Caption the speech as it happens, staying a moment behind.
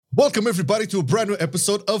Welcome everybody to a brand new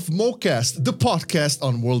episode of MoCast, the podcast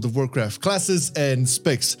on World of Warcraft classes and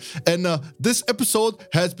specs. And this episode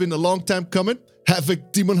has been a long time coming.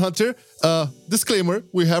 Havoc Demon Hunter. Disclaimer,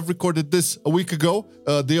 we have recorded this a week ago.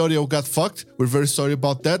 The audio got fucked. We're very sorry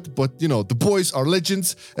about that. But, you know, the boys are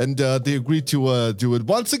legends and they agreed to do it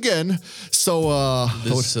once again. So,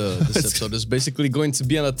 this episode is basically going to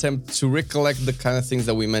be an attempt to recollect the kind of things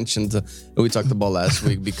that we mentioned, that we talked about last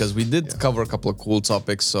week, because we did cover a couple of cool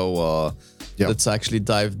topics. So, let's actually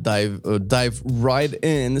dive right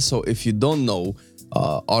in. So, if you don't know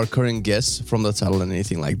our current guests from the title and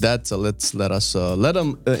anything like that, let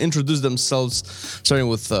them introduce themselves, starting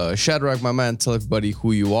with Shadrach, my man. Tell everybody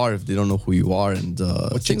who you are if they don't know who you are, and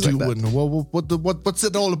what you do, like and what's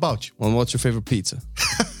it all about you? And what's your favorite pizza?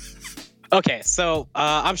 Okay, so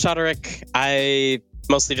I'm Shadrach. I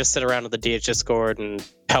mostly just sit around with the DH Discord and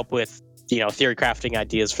help with theory crafting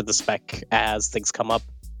ideas for the spec as things come up.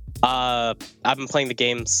 I've been playing the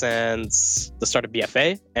game since the start of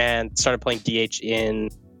BFA and started playing DH in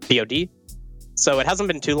BOD. So it hasn't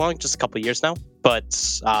been too long, just a couple of years now. But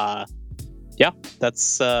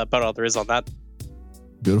that's about all there is on that.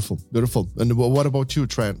 Beautiful. And what about you,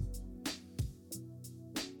 Trent?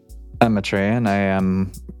 I'm Atreyan. I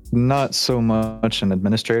am not so much an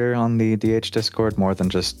administrator on the DH Discord, more than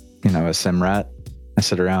just, a sim rat. I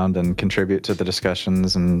sit around and contribute to the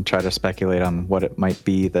discussions and try to speculate on what it might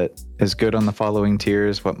be that is good on the following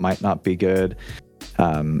tiers, what might not be good.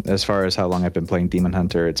 As far as how long I've been playing Demon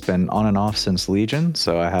Hunter, it's been on and off since Legion,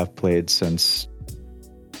 so I have played since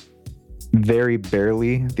very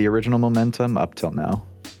barely the original Momentum up till now.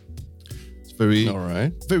 It's very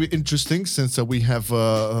interesting, since we have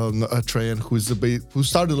Atreyan who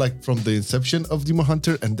started from the inception of Demon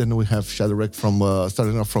Hunter, and then we have Shadrach from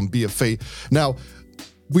starting off from BFA. Now,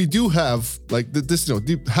 we do have Havoc,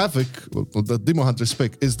 the Demon Hunter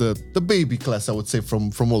spec is the baby class, I would say, from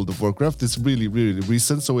World of Warcraft. It's really, really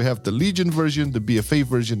recent. So we have the Legion version, the BFA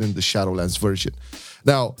version, and the Shadowlands version.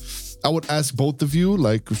 Now, I would ask both of you,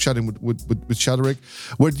 chatting with Shadrach,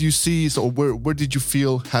 where do you see, where did you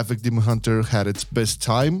feel Havoc Demon Hunter had its best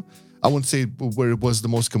time? I wouldn't say where it was the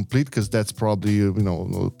most complete, because that's probably,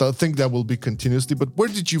 the thing that will be continuously, but where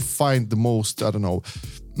did you find the most,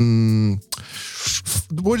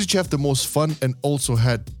 where did you have the most fun and also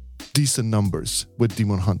had decent numbers with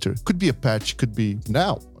Demon Hunter? Could be a patch, could be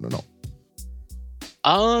now, I don't know.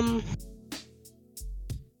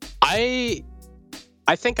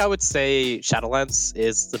 I think I would say Shadowlands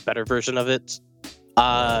is the better version of it.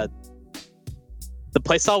 The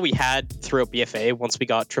playstyle we had throughout BFA, once we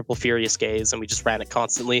got Triple Furious Gaze and we just ran it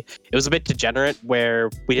constantly, it was a bit degenerate where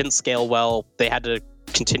we didn't scale well. They had to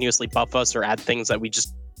continuously buff us or add things that we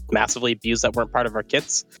just massively abused that weren't part of our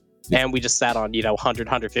kits. And we just sat on, 100,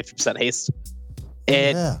 150% haste.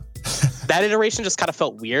 That iteration just kind of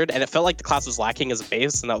felt weird, and it felt like the class was lacking as a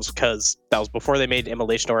base, and that was because that was before they made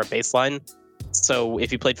Immolation Aura a baseline. So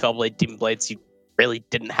if you played Fellblade, Demon Blades, you really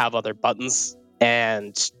didn't have other buttons,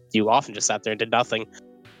 and you often just sat there and did nothing.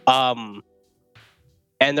 And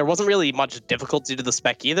there wasn't really much difficulty to the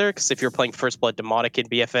spec either, because if you're playing First Blood Demonic in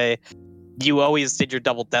BFA, you always did your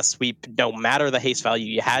double death sweep, no matter the haste value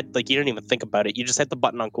you had. You didn't even think about it. You just hit the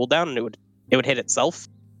button on cooldown, and it would hit itself.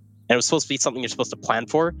 And it was supposed to be something you're supposed to plan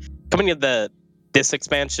for. Coming into this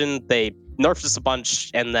expansion, they nerfed us a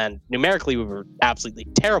bunch, and then numerically we were absolutely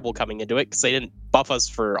terrible coming into it because they didn't buff us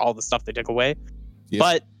for all the stuff they took away. Yeah.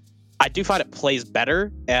 But I do find it plays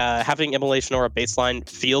better. Having Immolation Aura baseline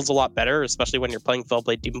feels a lot better, especially when you're playing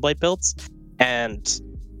Fellblade, Demon Blade builds. And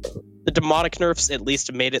the demonic nerfs at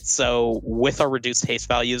least made it so with our reduced haste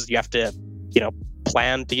values, you have to,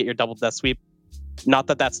 plan to get your double death sweep. Not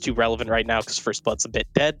that that's too relevant right now because First Blood's a bit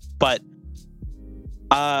dead, but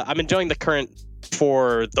I'm enjoying the current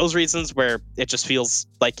for those reasons where it just feels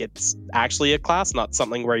like it's actually a class, not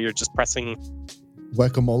something where you're just pressing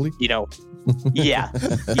whack-a-mole. Yeah.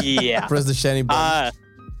 Press the shiny button.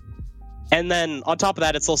 And then on top of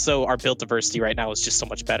that, it's also our build diversity right now is just so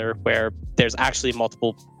much better, where there's actually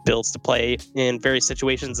multiple builds to play in various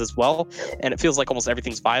situations as well, and it feels like almost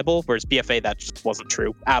everything's viable. Whereas BFA, that just wasn't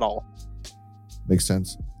true at all. Makes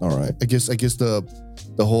sense. All right. I guess the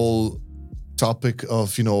whole topic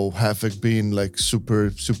of Havoc being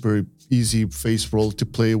super easy face roll to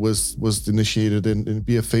play was initiated in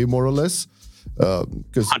BFA more or less.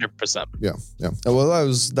 Because 100%. Yeah. Well,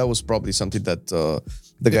 that was probably something that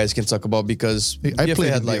the guys can talk about, because I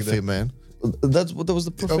played had BFA, man. That was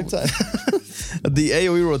the perfect time. The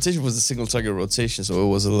AoE rotation was the single target rotation, so it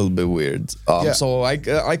was a little bit weird. So I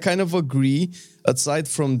kind of agree. Aside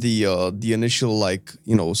from the initial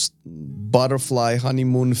butterfly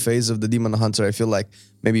honeymoon phase of the Demon Hunter, I feel like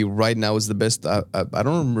maybe right now is the best. I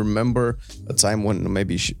don't remember a time when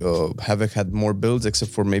maybe Havoc had more builds,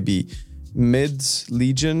 except for maybe mid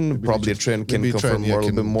Legion. Maybe probably Trent can confirm more a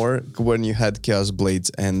little bit more when you had Chaos Blades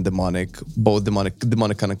and Demonic, both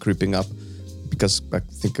Demonic kind of creeping up, because I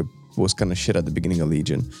think it was kind of shit at the beginning of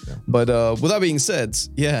Legion. Yeah. But with that being said,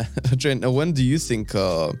 yeah, Trent, when do you think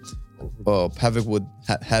Havoc would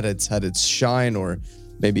had its shine, or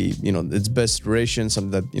maybe its best iteration,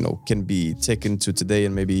 something that can be taken to today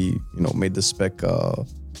and maybe made the spec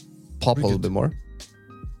pop a little bit more?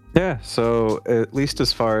 Yeah, so at least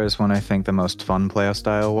as far as when I think the most fun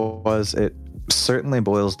playstyle was, it certainly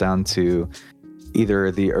boils down to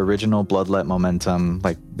either the original Bloodlet momentum,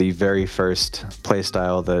 like the very first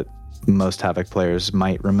playstyle that most Havoc players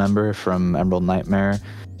might remember from Emerald Nightmare,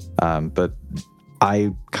 but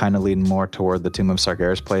I kind of lean more toward the Tomb of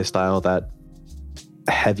Sargeras playstyle, that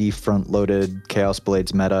heavy front-loaded Chaos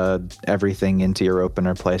Blades meta, everything into your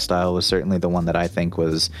opener playstyle was certainly the one that I think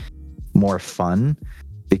was more fun,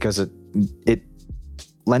 because it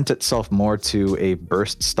lent itself more to a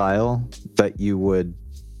burst style that you would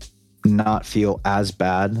not feel as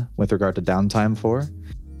bad with regard to downtime for.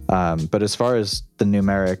 But as far as the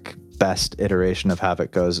numeric best iteration of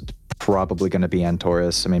Havoc goes, it's probably going to be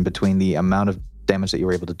Antorus. I mean, between the amount of damage that you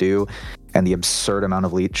were able to do and the absurd amount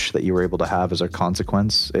of leech that you were able to have as a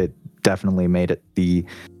consequence, it definitely made it the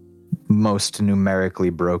most numerically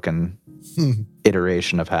broken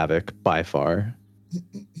iteration of Havoc by far.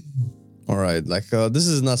 All right, this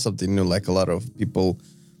is not something new. Like, a lot of people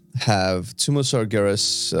have Tomb of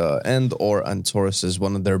Sargeras and or Antorus is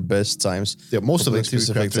one of their best times. Yeah, most of the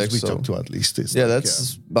specific characters we talked to at least is. Yeah,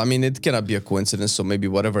 I mean, it cannot be a coincidence. So maybe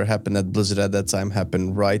whatever happened at Blizzard at that time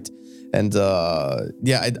happened right. And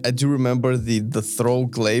I do remember the throw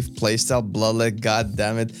glaive playstyle, Bloodlet. God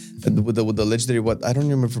damn it, with the legendary. What I don't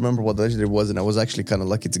even remember what the legendary was, and I was actually kind of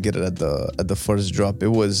lucky to get it at the first drop. It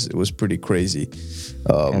was pretty crazy.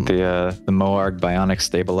 And the Moarg Bionic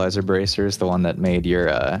Stabilizer Bracers, the one that made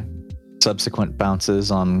your subsequent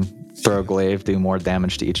bounces on Throw Glaive do more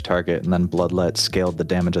damage to each target, and then Bloodlet scaled the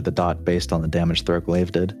damage of the dot based on the damage Throw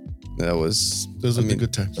Glaive did. Those are the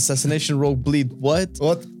good times. Assassination Rogue Bleed. What?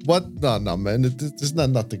 No, man. There's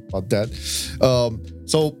nothing about that.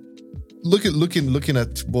 So looking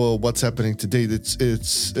at what's happening today,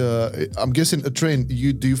 it's I'm guessing a trend.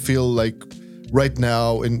 Do you feel like right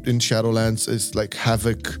now in Shadowlands is like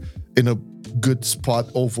Havoc in a good spot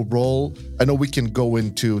overall? I know we can go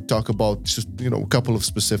into talk about just a couple of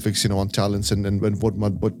specifics on talents and what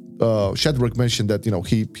Shadowrug mentioned that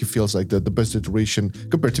he feels like the best iteration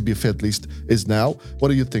compared to BFA at least is now. What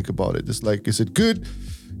do you think about it? Is it good?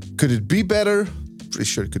 Could it be better? Pretty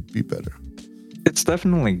sure it could be better. It's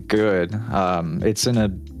definitely good. It's in a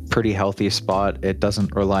pretty healthy spot. It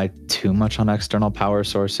doesn't rely too much on external power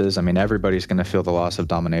sources. I mean, everybody's going to feel the loss of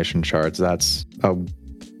domination shards. That's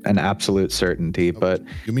an absolute certainty, but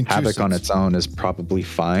Havoc on its own is probably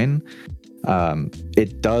fine.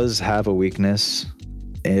 It does have a weakness,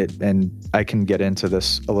 and I can get into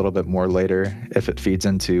this a little bit more later if it feeds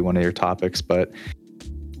into one of your topics, but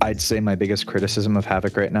I'd say my biggest criticism of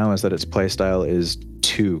Havoc right now is that its playstyle is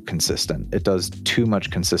too consistent. It does too much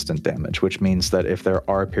consistent damage, which means that if there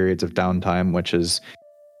are periods of downtime, which is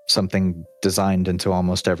something designed into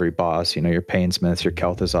almost every boss, your Painsmiths, your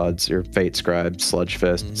Kel'Thuzads, your Fate Scribes, Sludge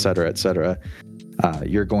Fist, etc.,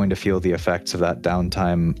 you're going to feel the effects of that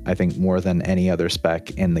downtime, I think, more than any other spec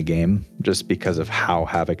in the game, just because of how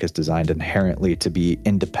Havoc is designed inherently to be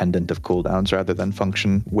independent of cooldowns rather than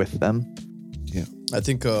function with them. Yeah, I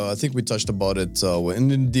think we touched about it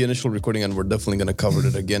in the initial recording, and we're definitely going to cover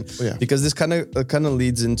it again. Because this kind of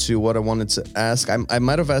leads into what I wanted to ask. I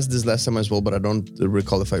might have asked this last time as well, but I don't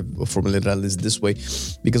recall if I formulated at least this way.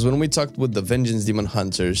 Because when we talked with the Vengeance Demon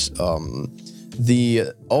Hunters,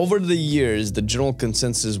 over the years, the general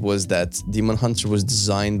consensus was that Demon Hunter was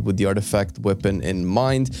designed with the artifact weapon in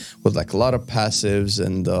mind, with a lot of passives,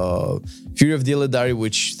 and Fury of the Illidari,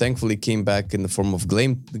 which thankfully came back in the form of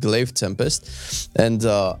Glaive Tempest. And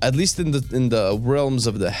at least in the realms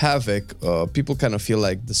of the Havoc, people kind of feel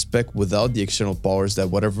like the spec without the external powers that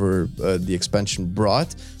whatever the expansion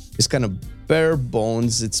brought is kind of bare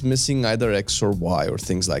bones. It's missing either X or Y or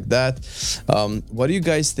things like that. What do you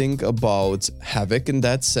guys think about Havoc in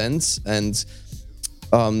that sense? And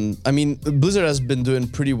I mean, Blizzard has been doing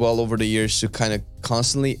pretty well over the years to kind of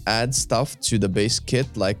constantly add stuff to the base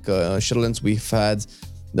kit. Like Shadowlands, we've had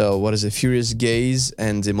Furious Gaze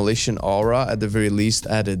and Immolation Aura at the very least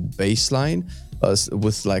added baseline.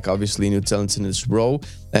 with like obviously new talents in his row.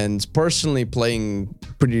 And personally, playing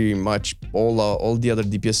pretty much all the other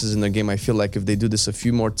DPSs in the game, I feel like if they do this a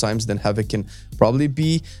few more times, then Havoc can probably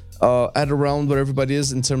be at around where everybody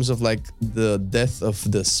is in terms of like the death of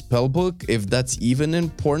the spellbook, if that's even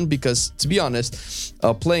important. Because to be honest,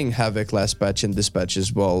 playing Havoc last patch and this patch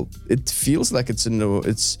as well, it feels like it's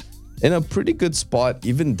in a pretty good spot,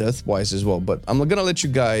 even death wise as well. But I'm gonna let you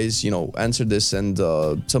guys, answer this and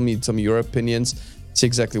tell me your opinions, see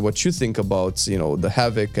exactly what you think about, the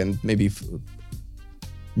Havoc and maybe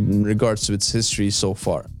in regards to its history so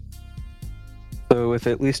far. So with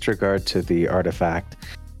at least regard to the artifact,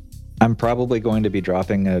 I'm probably going to be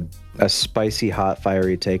dropping a spicy, hot,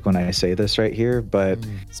 fiery take when I say this right here, but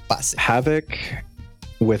Spicy. Havoc,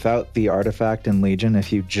 without the artifact in Legion,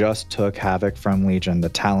 if you just took Havoc from Legion, the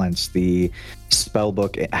talents, the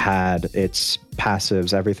spellbook it had, its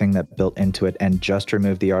passives, everything that built into it, and just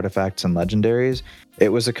removed the artifacts and legendaries, it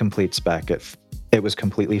was a complete spec. It was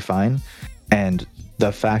completely fine. And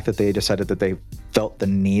the fact that they decided that they felt the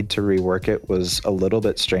need to rework it was a little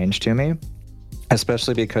bit strange to me.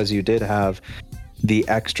 Especially because you did have the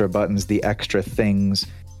extra buttons, the extra things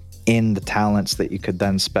in the talents that you could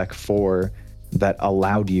then spec for that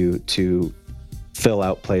allowed you to fill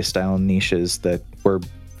out playstyle niches that were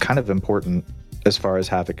kind of important as far as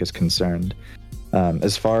Havoc is concerned.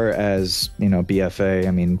 As far as, BFA,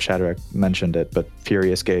 I mean, Shadrach mentioned it, but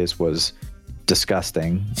Furious Gaze was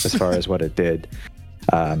disgusting as far as what it did.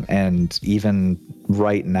 And even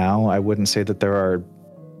right now, I wouldn't say that there are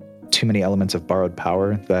too many elements of borrowed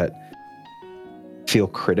power that feel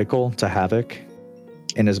critical to Havoc,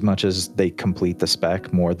 in as much as they complete the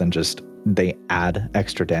spec more than just they add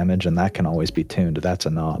extra damage, and that can always be tuned. That's a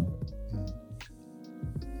knob.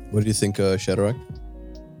 What do you think, Shadrach?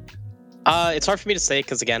 It's hard for me to say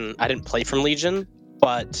because, again, I didn't play from Legion,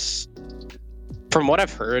 but from what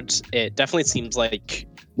I've heard, it definitely seems like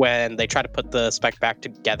when they try to put the spec back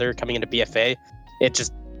together coming into BFA, it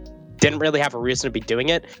just didn't really have a reason to be doing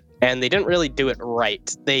it, and they didn't really do it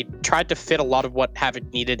right. They tried to fit a lot of what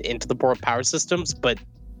Havoc needed into the borrowed power systems, but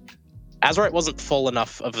Azerite wasn't full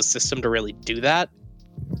enough of a system to really do that,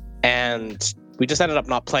 and we just ended up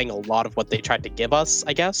not playing a lot of what they tried to give us,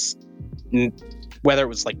 I guess. Whether it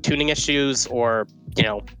was like tuning issues or,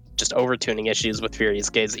 just over-tuning issues with Furious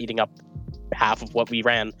Gaze eating up half of what we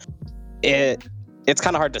ran. It's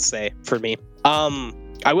kind of hard to say for me.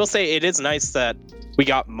 I will say it is nice that we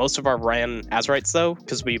got most of our ran Azerites though,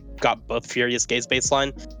 because we got both Furious Gaze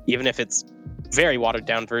baseline. Even if it's very watered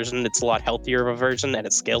down version, it's a lot healthier of a version and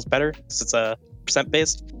it scales better because it's a percent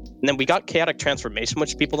based. And then we got Chaotic Transformation,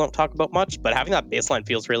 which people don't talk about much, but having that baseline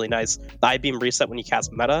feels really nice. The I-Beam reset when you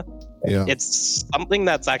cast meta, it's something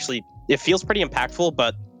that's actually, it feels pretty impactful,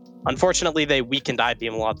 but unfortunately they weakened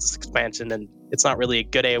I-Beam a lot this expansion, and it's not really a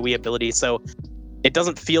good AoE ability, so it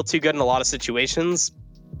doesn't feel too good in a lot of situations,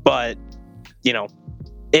 but,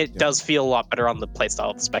 it does feel a lot better on the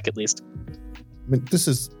playstyle of the spec at least. I mean, this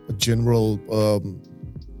is a general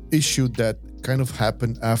issue that kind of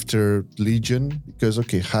happened after Legion, because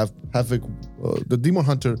Havoc, the Demon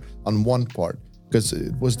Hunter on one part, because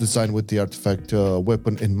it was designed with the artifact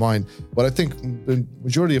weapon in mind. But I think the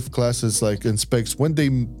majority of classes, like in specs, when they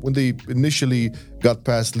initially got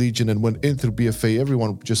past Legion and went in through BFA,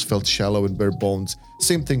 everyone just felt shallow and bare bones.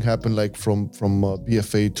 Same thing happened like from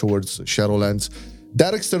BFA towards Shadowlands.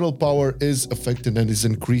 That external power is affecting and is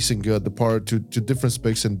increasing the power to different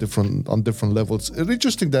specs and on different levels.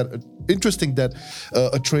 Interesting that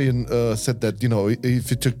Atreyan said that if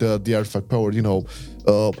you took the artifact power,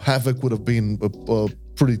 Havoc would have been a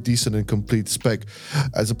pretty decent and complete spec,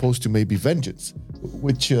 as opposed to maybe Vengeance,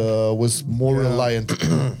 which was more reliant,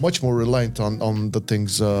 much more reliant on the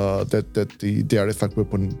things that the artifact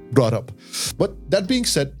weapon brought up. But that being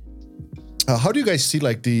said, how do you guys see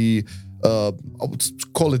like the I would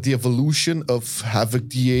call it the evolution of Havoc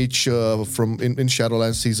DH from in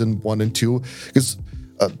Shadowlands Season 1 and 2? Because,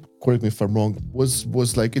 correct me if I'm wrong,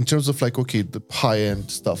 was like, in terms of like, the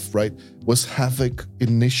high-end stuff, right? Was Havoc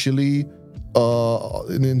initially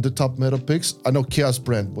in the top meta picks? I know Chaos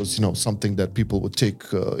Brand was, something that people would take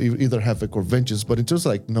either Havoc or Vengeance, but in terms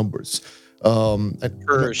of like numbers. For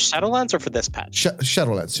Shadowlands or for this patch?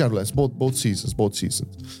 Shadowlands, both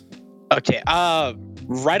seasons. Okay,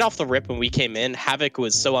 right off the rip when we came in, Havoc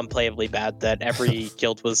was so unplayably bad that every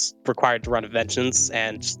guild was required to run a Vengeance,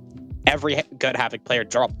 and every good Havoc player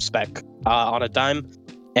dropped spec on a dime,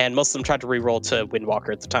 and most of them tried to reroll to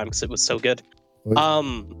Windwalker at the time because it was so good.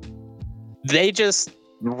 They just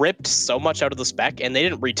ripped so much out of the spec, and they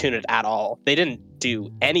didn't retune it at all. They didn't do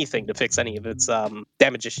anything to fix any of its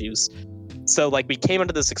damage issues. So like we came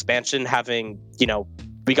into this expansion having,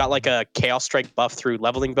 we got like a Chaos Strike buff through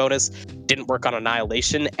leveling bonus, didn't work on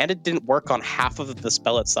Annihilation, and it didn't work on half of the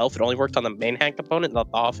spell itself. It only worked on the main hand component, not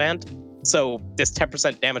the offhand. So this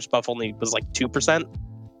 10% damage buff only was like 2%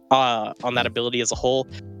 on that ability as a whole.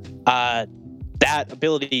 That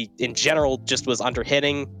ability in general just was under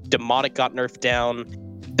hitting. Demonic got nerfed down.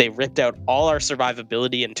 They ripped out all our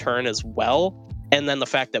survivability in turn as well. And then the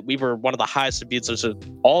fact that we were one of the highest abusers of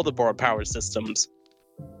all the borrowed power systems,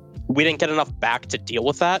 we didn't get enough back to deal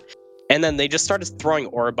with that. And then they just started throwing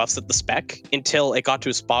aura buffs at the spec until it got to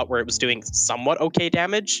a spot where it was doing somewhat okay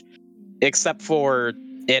damage, except for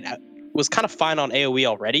it was kind of fine on AoE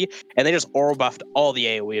already, and they just aura buffed all the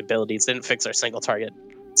AoE abilities, didn't fix our single target.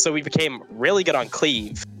 So we became really good on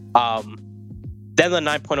cleave. Then the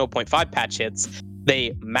 9.0.5 patch hits,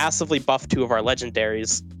 they massively buffed 2 of our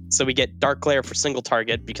legendaries. So we get Dark Glare for single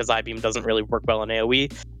target because I-Beam doesn't really work well in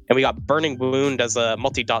AoE. And we got Burning Wound as a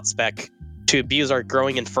multi-dot spec to abuse our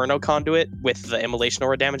Growing Inferno conduit with the Immolation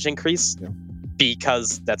Aura damage increase. Yeah.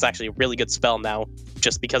 Because that's actually a really good spell now,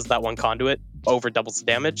 just because of that one conduit over doubles the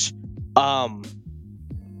damage. And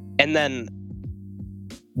then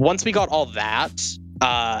once we got all that,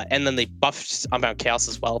 and then they buffed Unbound Chaos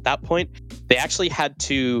as well at that point, they actually had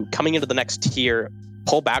to, coming into the next tier,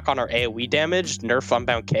 pull back on our AoE damage, nerf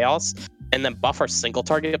Unbound Chaos, and then buff our single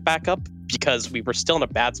target back up because we were still in a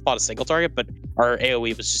bad spot of single target, but our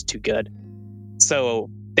AoE was just too good. So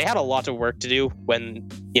they had a lot of work to do when,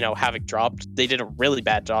 Havoc dropped. They did a really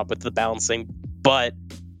bad job with the balancing, but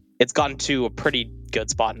it's gotten to a pretty good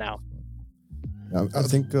spot now. I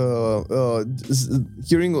think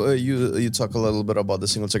hearing you talk a little bit about the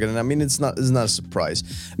single target, and I mean it's not a surprise.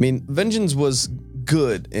 I mean Vengeance was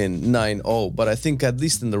good in 9.0, but I think at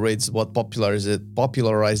least in the raids, what popularized it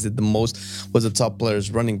the most was the top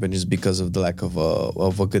players running Vengeance because of the lack of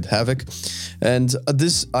a good Havoc. And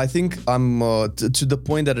this, I think, I'm to the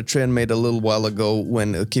point that Atreyan made a little while ago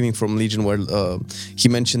when coming from Legion, where he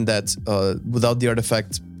mentioned that without the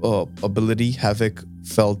artifact ability, Havoc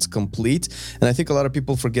felt complete. And I think a lot of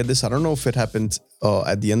people forget this. I don't know if it happened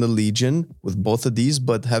at the end of Legion with both of these,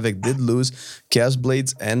 but Havoc did lose Chaos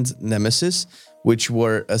Blades and Nemesis, which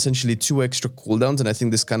were essentially 2 extra cooldowns. And I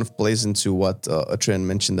think this kind of plays into what Atreyan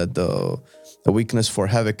mentioned, that the weakness for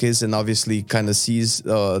Havoc is, and obviously kind of sees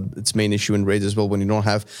its main issue in raids as well, when you don't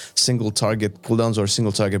have single target cooldowns or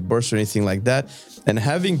single target bursts or anything like that. And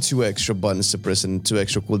having 2 extra buttons to press and 2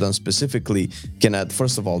 extra cooldowns specifically can add,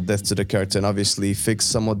 first of all, death to the character and obviously fix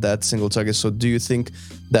some of that single target. So do you think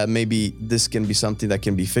that maybe this can be something that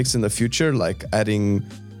can be fixed in the future, like adding...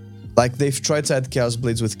 Like they've tried to add Chaos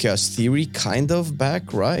Blades with Chaos Theory kind of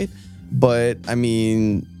back, right? But I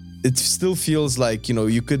mean, it still feels like,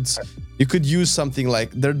 you could use something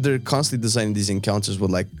like they're constantly designing these encounters with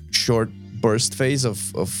like short burst phase of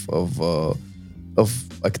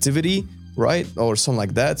activity, right? Or something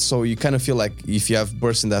like that. So you kind of feel like if you have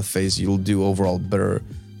burst in that phase, you'll do overall better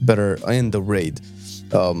in the raid.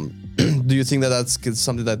 Do you think that that's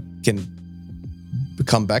something that can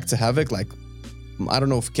come back to Havoc? Like, I don't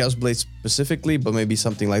know if Chaos Blade specifically, but maybe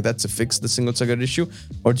something like that to fix the single target issue?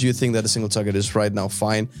 Or do you think that the single target is right now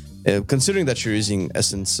fine, considering that you're using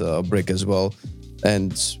Essence Break as well,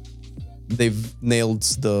 and they've nailed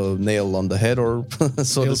the nail on the head, or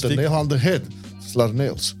so to speak? The nail on the head. It's a lot of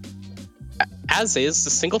nails. As is,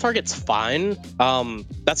 the single target's fine.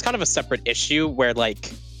 That's kind of a separate issue where,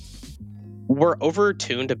 like, we're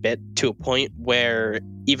over-tuned a bit to a point where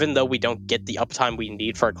even though we don't get the uptime we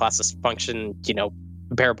need for our class to function,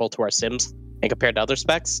 comparable to our sims and compared to other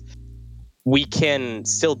specs, we can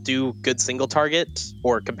still do good single target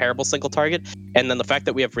or comparable single target. And then the fact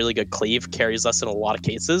that we have really good cleave carries us in a lot of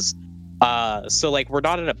cases. So like we're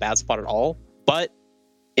not in a bad spot at all. But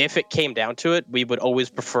if it came down to it, we would always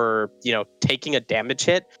prefer, taking a damage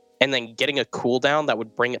hit and then getting a cooldown that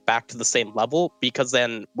would bring it back to the same level, because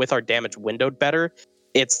then with our damage windowed better,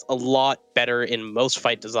 it's a lot better in most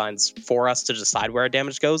fight designs for us to decide where our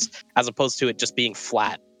damage goes, as opposed to it just being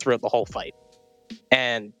flat throughout the whole fight.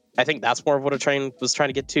 And I think that's more of what Atreyan was trying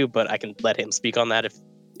to get to, but I can let him speak on that if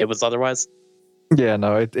it was otherwise. Yeah,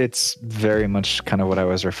 no, it's very much kind of what I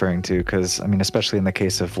was referring to, because, I mean, especially in the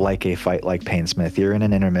case of like a fight like Painsmith, you're in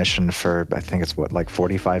an intermission for, I think it's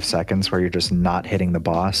 45 seconds where you're just not hitting the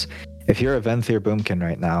boss. If you're a Venthyr Boomkin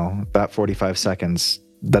right now, that 45 seconds,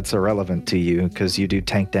 that's irrelevant to you because you do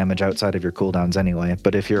tank damage outside of your cooldowns anyway.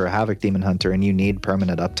 But if you're a Havoc Demon Hunter and you need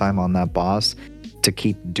permanent uptime on that boss to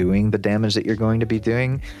keep doing the damage that you're going to be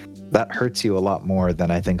doing, that hurts you a lot more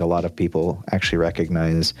than I think a lot of people actually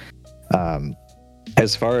recognize.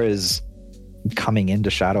 As far as coming into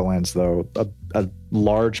Shadowlands, though, a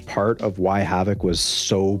large part of why Havoc was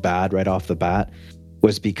so bad right off the bat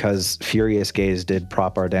was because Furious Gaze did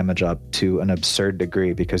prop our damage up to an absurd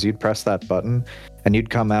degree, because you'd press that button and you'd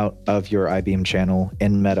come out of your I-Beam channel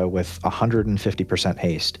in meta with 150%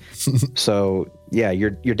 haste. So yeah, your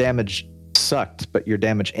damage sucked, but your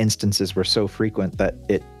damage instances were so frequent that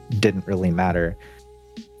it didn't really matter.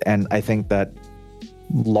 And I think that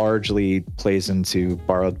largely plays into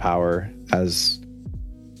borrowed power as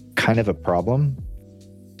kind of a problem,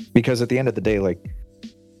 because at the end of the day, like,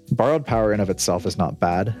 borrowed power in of itself is not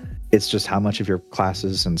bad. It's just how much of your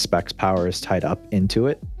classes and specs power is tied up into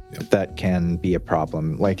it that can be a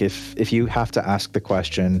problem. Like if you have to ask the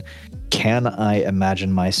question, can I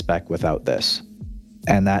imagine my spec without this?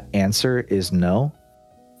 And that answer is no,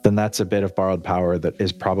 then that's a bit of borrowed power that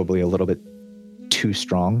is probably a little bit too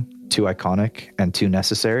strong, too iconic, and too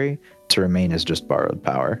necessary to remain as just borrowed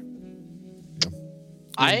power.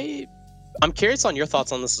 I'm curious on your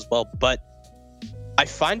thoughts on this as well, but I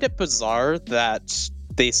find it bizarre that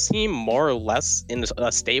they seem more or less in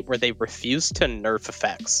a state where they refuse to nerf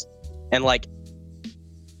effects. And like,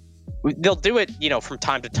 they'll do it, from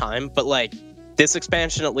time to time, but like this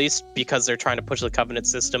expansion, at least, because they're trying to push the Covenant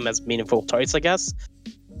system as meaningful choice, I guess.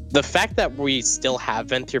 The fact that we still have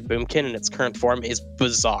Venthyr Boomkin in its current form is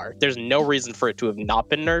bizarre. There's no reason for it to have not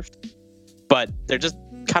been nerfed, but they're just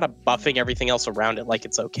kind of buffing everything else around it like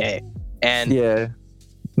it's okay. And yeah.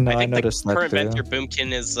 No, I think the current Venthyr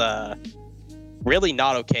Boomkin is really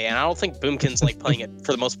not okay, and I don't think Boomkin's like playing it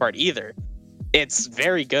for the most part either. It's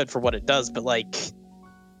very good for what it does, but like,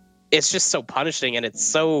 it's just so punishing, and it's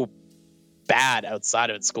so bad outside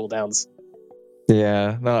of its cooldowns.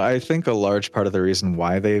 Yeah, no, I think a large part of the reason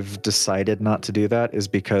why they've decided not to do that is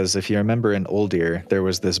because if you remember in Uldir, there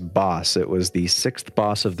was this boss. It was the 6th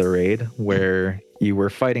boss of the raid, where you were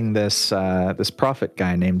fighting this prophet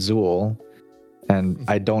guy named Zool. And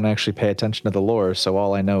I don't actually pay attention to the lore, so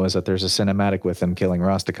all I know is that there's a cinematic with him killing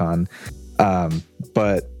Rastakhan.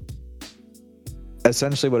 But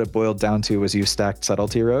essentially what it boiled down to was you stacked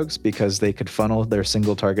subtlety rogues because they could funnel their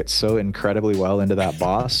single target so incredibly well into that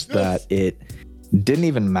boss that it didn't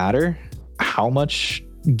even matter how much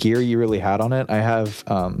gear you really had on it. I have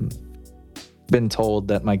been told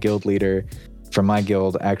that my guild leader from my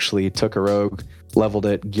guild actually took a rogue, leveled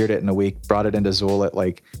it, geared it in a week, brought it into Zool at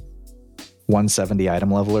like 170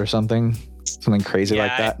 item level or something crazy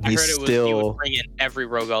like that. I heard you would bring in every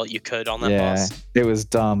rogue alt you could on that boss. It was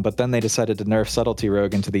dumb, but then they decided to nerf subtlety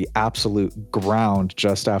rogue into the absolute ground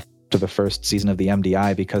just after the first season of the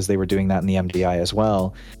MDI, because they were doing that in the MDI as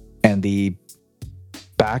well. And the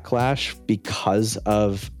backlash because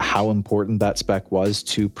of how important that spec was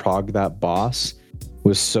to prog that boss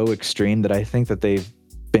was so extreme that I think that they've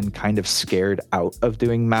been kind of scared out of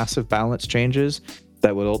doing massive balance changes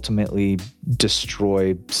that would ultimately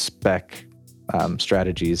destroy spec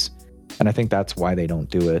strategies. And I think that's why they don't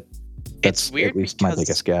do it. That's it's weird, at least my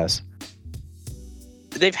biggest guess.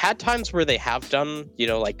 They've had times where they have done,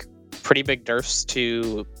 like pretty big nerfs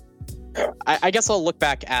to... I guess I'll look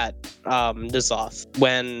back at N'Zoth,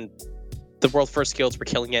 when the World First Guilds were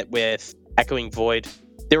killing it with Echoing Void.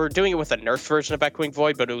 They were doing it with a nerf version of Echoing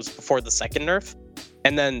Void, but it was before the second nerf.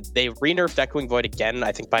 And then they re-nerfed Echoing Void again,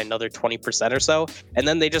 I think by another 20% or so. And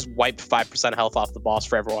then they just wiped 5% health off the boss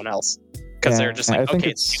for everyone else. Because they're just like, okay,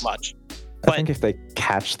 it's too much. I think if they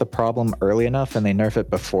catch the problem early enough and they nerf it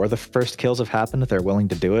before the first kills have happened, they're willing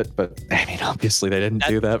to do it. But I mean, obviously they didn't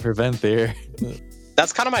do that for Venthyr.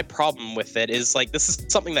 That's kind of my problem with it, is like, this is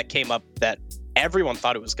something that came up that everyone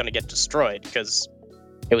thought it was going to get destroyed because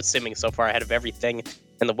it was simming so far ahead of everything.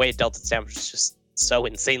 And the way it dealt its damage was just so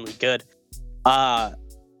insanely good.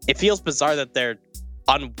 It feels bizarre that they're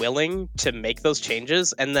unwilling to make those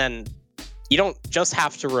changes, and then you don't just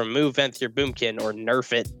have to remove Venthyr Boomkin or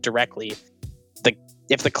nerf it directly.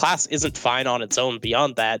 If the class isn't fine on its own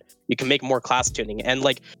beyond that, you can make more class tuning. And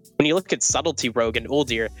like, when you look at Subtlety Rogue and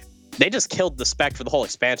Uldir, they just killed the spec for the whole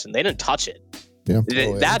expansion. They didn't touch it. Yeah.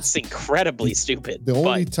 That's incredibly stupid. The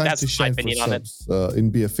only time to shine for subs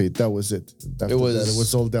in BF8, that was it. After it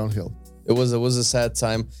was all downhill. It was a sad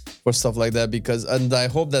time for stuff like that, and I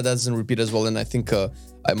hope that doesn't repeat as well. And I think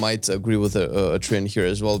I might agree with a trend here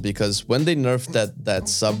as well, because when they nerfed that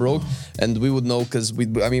sub rogue, and we would know, because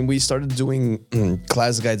we started doing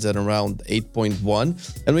class guides at around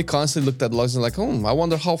 8.1, and we constantly looked at logs and like, I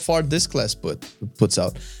wonder how far this class puts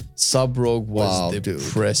out. Sub rogue was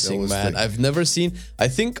depressing, man. I've never seen. I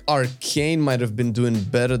think Arcane might have been doing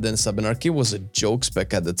better than sub, and Arcane was a joke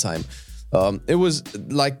spec at the time. It was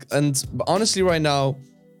like, and honestly, right now,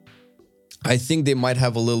 I think they might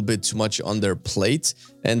have a little bit too much on their plate,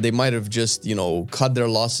 and they might have just, cut their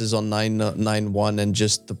losses on 9-1 and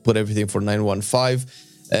just put everything for 9-1-5.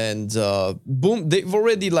 And boom, they've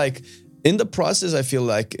already in the process, I feel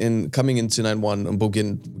like in coming into 9-1,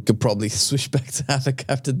 Bugin could probably switch back to Havoc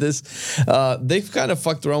after this. They've kind of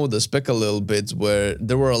fucked around with the spec a little bit, where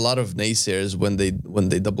there were a lot of naysayers when they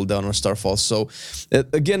doubled down on Starfall. So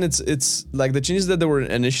again, it's like the changes that they were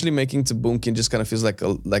initially making to Boomkin just kind of feels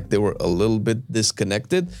like they were a little bit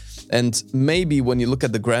disconnected. And maybe when you look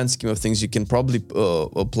at the grand scheme of things, you can probably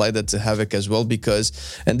apply that to Havoc as well,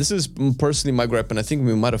 because, and this is personally my gripe, and I think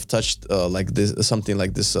we might have touched something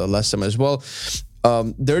like this last time as well.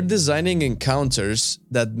 They're designing encounters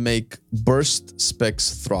that make burst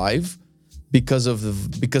specs thrive because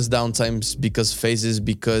downtimes, because phases,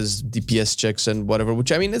 because DPS checks and whatever,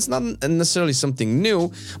 which I mean, it's not necessarily something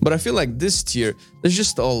new, but I feel like this tier, there's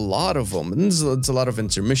just a lot of them. And it's a lot of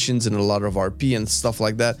intermissions and a lot of RP and stuff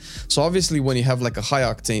like that. So obviously when you have like a high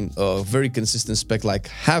octane, very consistent spec like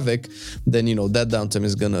Havoc, then, that downtime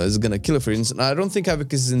is gonna kill it for instance. I don't think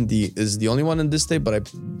Havoc is the only one in this state,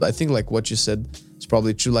 but I think like what you said, it's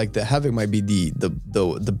probably true. Like the Havoc might be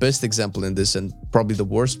the best example in this, and probably the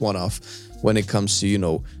worst one off when it comes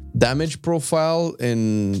to damage profile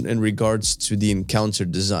in regards to the encounter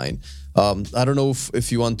design. I don't know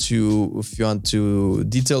if you want to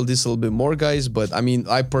detail this a little bit more, guys, but I mean,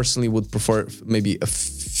 I personally would prefer maybe a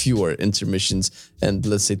fewer intermissions and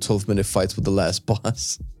let's say 12-minute fights with the last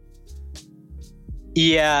boss.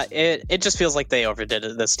 Yeah, it just feels like they overdid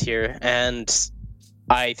it this tier, and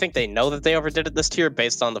I think they know that they overdid it this tier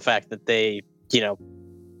based on the fact that they,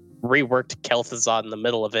 reworked Kel'Thuzad in the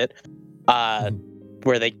middle of it,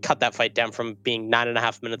 where they cut that fight down from being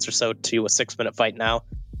 9.5 minutes or so to a 6-minute fight now.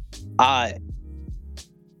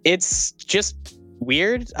 It's just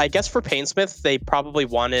weird. I guess for Painsmith, they probably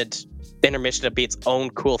wanted intermission to be its own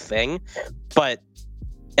cool thing,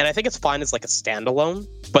 and I think it's fine as like a standalone,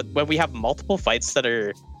 but when we have multiple fights that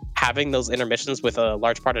are having those intermissions with a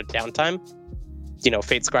large part of downtime,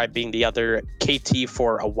 Fate Scribe being the other KT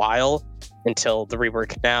for a while until the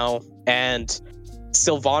rework now, and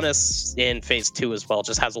Sylvanas in Phase 2 as well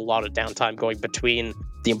just has a lot of downtime going between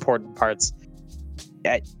the important parts.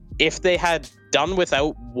 If they had done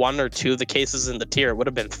without one or two of the cases in the tier, it would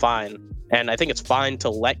have been fine. And I think it's fine to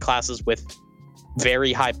let classes with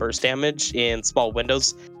very high burst damage in small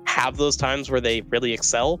windows have those times where they really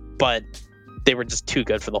excel, but they were just too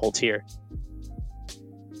good for the whole tier.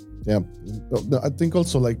 Yeah, I think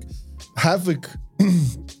also like Havoc,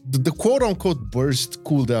 the quote-unquote burst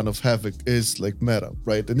cooldown of Havoc is like meta,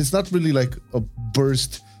 right? And it's not really like a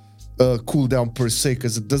burst cooldown per se,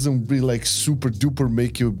 because it doesn't really like super duper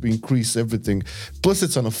make you increase everything. Plus,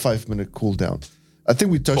 it's on a 5-minute cooldown. I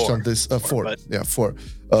think we touched on this. Four.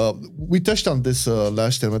 We touched on this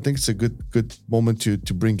last time. I think it's a good moment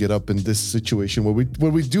to bring it up in this situation where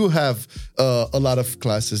we do have a lot of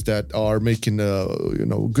classes that are making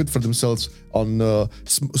good for themselves on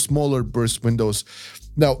smaller burst windows.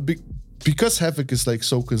 Now, because Havoc is like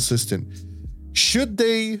so consistent, should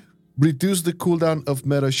they reduce the cooldown of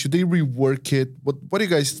meta? Should they rework it? What do you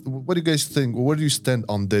guys think? Where do you stand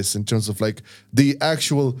on this in terms of like the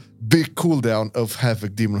actual big cooldown of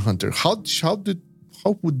Havoc Demon Hunter? How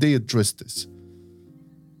would they address this?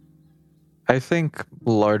 I think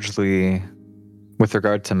largely with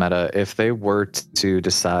regard to meta, if they were to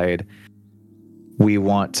decide we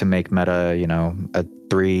want to make meta, a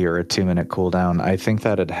 3 or a 2-minute cooldown, I think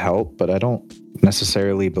that'd help, but I don't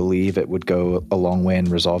necessarily believe it would go a long way in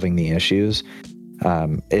resolving the issues.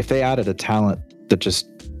 If they added a talent that just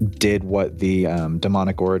did what the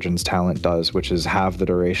Demonic Origins talent does, which is have the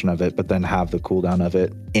duration of it, but then have the cooldown of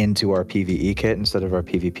it into our PvE kit instead of our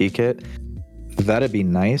PvP kit, that'd be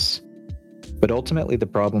nice. But ultimately, the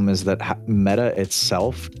problem is that meta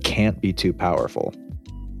itself can't be too powerful.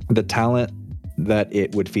 The talent that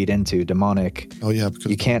it would feed into, Demonic, because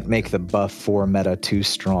you can't make the buff for meta too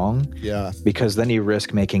strong, because then you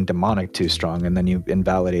risk making Demonic too strong, and then you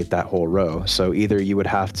invalidate that whole row. So either you would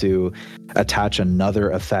have to attach another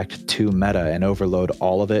effect to meta and overload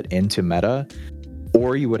all of it into meta,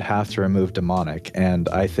 or you would have to remove Demonic. And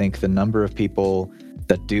I think the number of people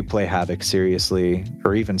that do play Havoc seriously,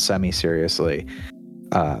 or even semi-seriously,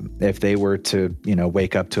 if they were to,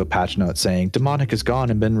 wake up to a patch note saying Demonic is gone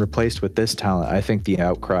and been replaced with this talent, I think the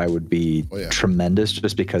outcry would be tremendous,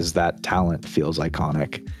 just because that talent feels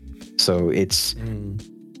iconic. So it's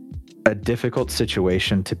a difficult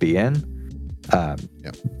situation to be in.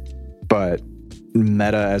 But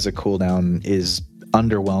meta as a cooldown is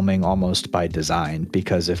underwhelming almost by design,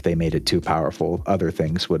 because if they made it too powerful, other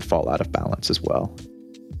things would fall out of balance as well.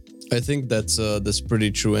 I think that's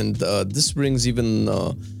pretty true, and this rings even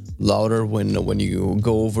louder when you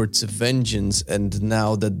go over to Vengeance, and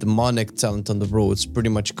now that demonic talent on the road's pretty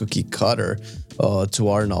much cookie cutter to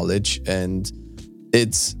our knowledge, and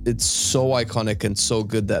it's so iconic and so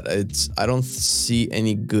good that I don't see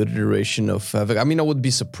any good iteration of Havoc. I mean, I would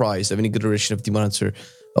be surprised if any good iteration of Demon Hunter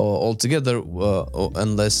altogether,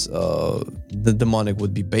 unless the demonic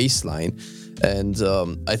would be baseline. And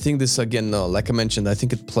I think this, again, like I mentioned, I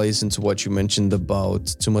think it plays into what you mentioned about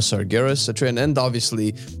Tuma Sargeras, Atrean, and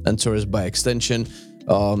obviously Antares by extension.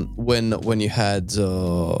 When you had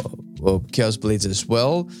Chaos Blades as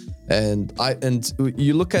well, and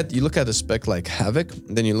you look at a spec like Havoc,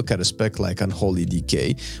 then you look at a spec like Unholy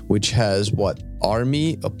Decay, which has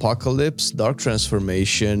Army, Apocalypse, Dark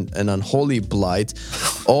Transformation, and Unholy Blight,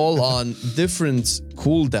 all on different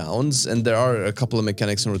cooldowns, and there are a couple of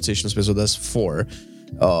mechanics in rotation space, so that's 4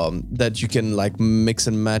 that you can like mix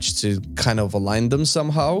and match to kind of align them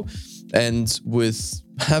somehow. And with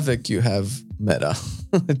Havoc, you have meta,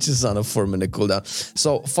 which is on a 4-minute cooldown.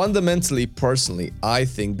 So fundamentally, personally, I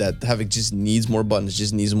think that Havoc just needs more buttons,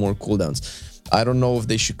 just needs more cooldowns. I don't know if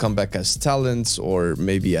they should come back as talents or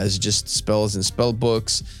maybe as just spells and spell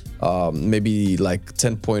books. Maybe like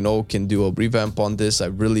 10.0 can do a revamp on this. I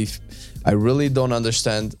really don't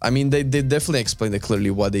understand. I mean, they definitely explained it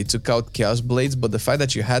clearly why they took out Chaos Blades, but the fact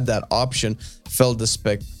that you had that option felt the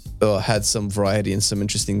spec had some variety and some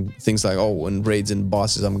interesting things, like, oh, in raids and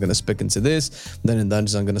bosses, I'm gonna spec into this, then in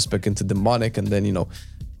dungeons, I'm gonna spec into demonic, and then, you know,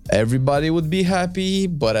 everybody would be happy,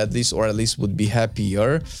 but at least would be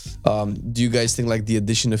happier. Do you guys think like the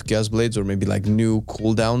addition of Chaos Blades or maybe like new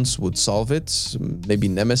cooldowns would solve it? Maybe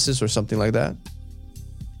Nemesis or something like that?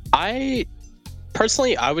 I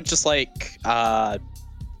would just like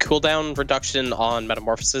cooldown reduction on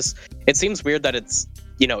Metamorphosis. It seems weird that it's,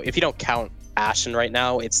 you know, if you don't count Ashen right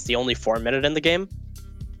now, it's the only 4-minute in the game,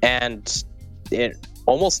 and it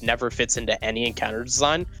almost never fits into any encounter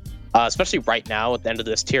design. Especially right now at the end of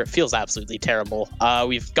this tier, it feels absolutely terrible.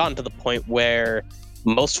 We've gotten to the point where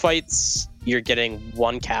most fights you're getting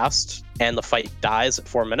 1 cast and the fight dies at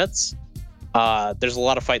 4 minutes. There's a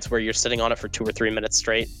lot of fights where you're sitting on it for 2 or 3 minutes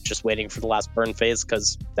straight, just waiting for the last burn phase,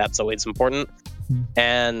 because that's always important.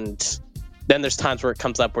 And then there's times where it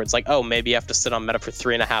comes up where it's like, oh, maybe you have to sit on meta for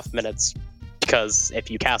 3.5 minutes, because if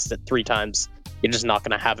you cast it 3 times, you're just not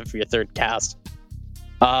going to have it for your 3rd cast.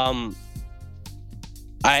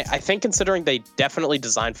 I think considering they definitely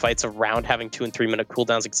designed fights around having 2 and 3 minute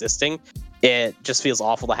cooldowns existing, it just feels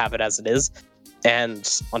awful to have it as it is. And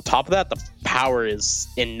on top of that, the power is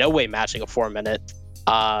in no way matching a 4-minute.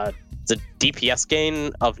 The DPS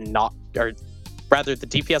gain of not, or rather the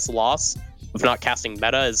DPS loss of not casting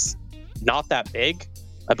meta is not that big.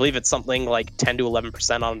 I believe it's something like 10 to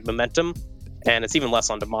 11% on momentum, and it's even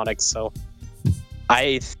less on demonic. So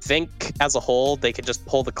I think as a whole, they could just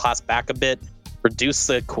pull the class back a bit, reduce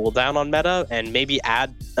the cooldown on meta, and maybe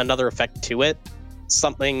add another effect to it.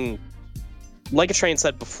 Something like Atrean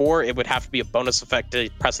said before, it would have to be a bonus effect to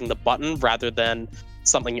pressing the button rather than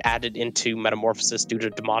something added into Metamorphosis due to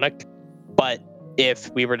demonic. But if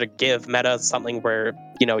we were to give meta something where,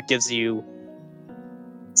 you know, it gives you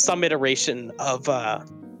some iteration of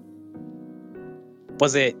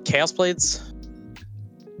was it Chaos Blades?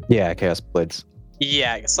 Yeah, Chaos Blades.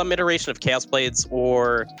 Yeah, some iteration of Chaos Blades,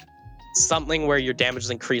 or something where your damage is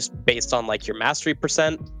increased based on like your mastery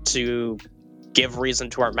percent to give reason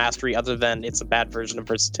to our mastery other than it's a bad version of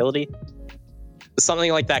versatility.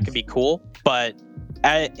 Something like that could be cool, but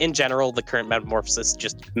in general, the current Metamorphosis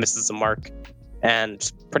just misses the mark,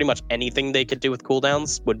 and pretty much anything they could do with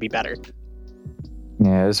cooldowns would be better.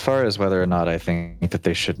 Yeah, as far as whether or not I think that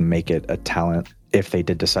they should make it a talent, if they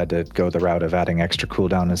did decide to go the route of adding extra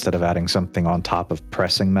cooldown instead of adding something on top of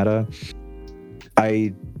pressing meta,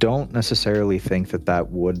 I don't necessarily think that that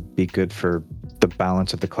would be good for the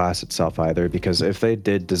balance of the class itself either, because if they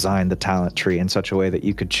did design the talent tree in such a way that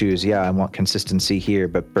you could choose, yeah, I want consistency here,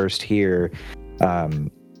 but burst here,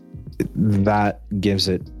 that gives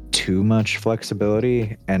it too much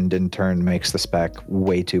flexibility and in turn makes the spec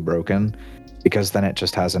way too broken, because then it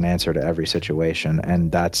just has an answer to every situation,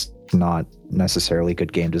 and that's not necessarily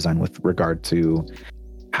good game design with regard to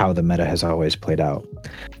how the meta has always played out.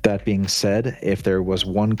 That being said, if there was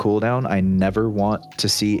one cooldown I never want to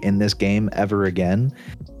see in this game ever again,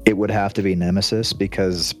 it would have to be Nemesis,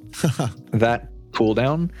 because that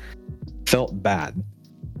cooldown felt bad.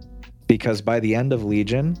 Because by the end of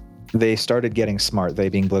Legion, they started getting smart, they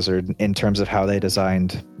being Blizzard, in terms of how they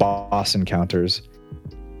designed boss encounters.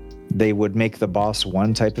 They would make the boss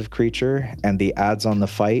one type of creature, and the adds on the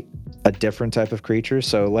fight a different type of creature.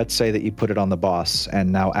 So let's say that you put it on the boss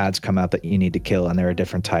and now ads come out that you need to kill and they're a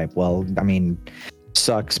different type. Well, I mean,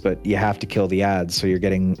 sucks, but you have to kill the ads, so you're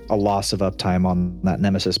getting a loss of uptime on that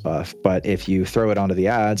Nemesis buff. But if you throw it onto the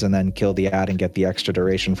ads and then kill the ad and get the extra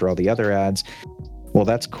duration for all the other ads, well,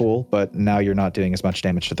 that's cool, but now you're not doing as much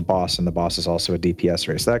damage to the boss, and the boss is also a DPS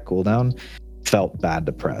race. That cooldown felt bad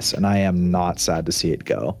to press, and I am not sad to see it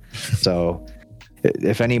go. So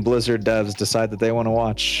if any Blizzard devs decide that they want to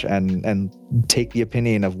watch and take the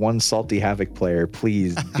opinion of one salty Havoc player,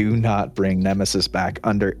 please do not bring Nemesis back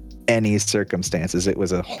under any circumstances. It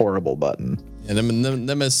was a horrible button. And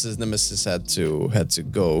Nemesis had to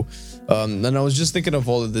go. And I was just thinking of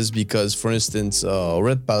all of this because, for instance,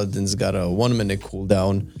 Red Paladin's got a 1 minute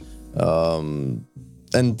cooldown,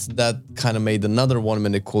 and that kind of made another 1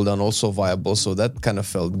 minute cooldown also viable. So that kind of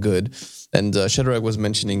felt good. And Shadrack was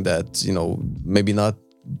mentioning that, maybe not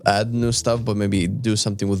add new stuff, but maybe do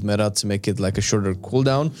something with meta to make it like a shorter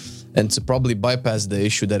cooldown, and to probably bypass the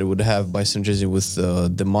issue that it would have by synergizing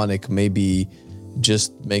with demonic. Maybe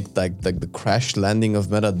just make like the crash landing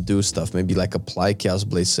of meta do stuff. Maybe like apply Chaos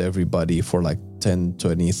Blaze to everybody for like 10,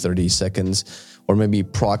 20, 30 seconds, or maybe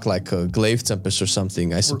proc like a Glaive Tempest or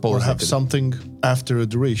something, I suppose. Or have something after a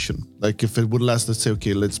duration. Like if it would last, let's say,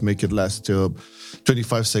 okay, let's make it last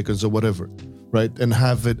 25 seconds or whatever, right? And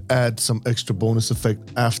have it add some extra bonus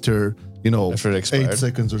effect after, after it 8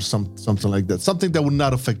 seconds or something like that. Something that would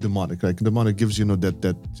not affect demonic. Like demonic gives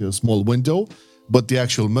that small window, but the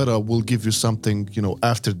actual meta will give you something,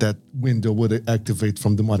 after that window would activate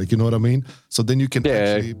from demonic. You know what I mean? So then you can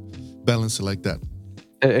actually balance it like that.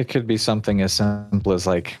 It could be something as simple as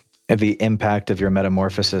like the impact of your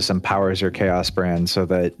metamorphosis empowers your chaos brand so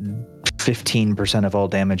that 15% of all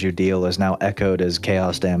damage you deal is now echoed as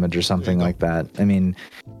chaos damage or something like that. I mean,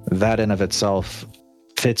 that in of itself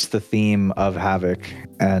fits the theme of Havoc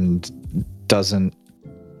and doesn't,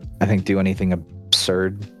 I think, do anything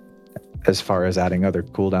absurd as far as adding other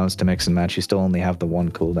cooldowns to mix and match. You still only have the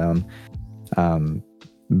one cooldown.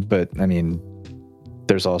 But I mean,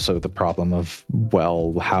 there's also the problem of,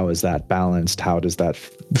 well, how is that balanced? How does that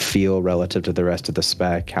feel relative to the rest of the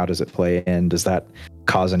spec? How does it play in? Does that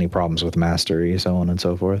cause any problems with mastery, so on and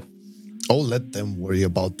so forth? Oh, let them worry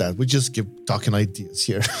about that. We just keep talking ideas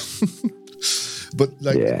here. But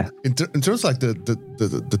like, in terms of like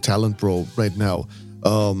the talent bro right now,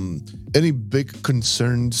 any big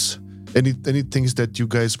concerns? Any things that you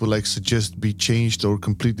guys would like suggest be changed or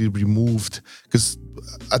completely removed? Because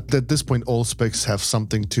at this point, all specs have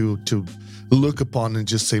something to look upon and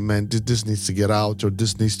just say, man, this needs to get out, or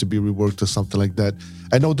this needs to be reworked, or something like that.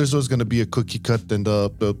 I know there's always going to be a cookie cut and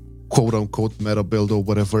the quote unquote meta build or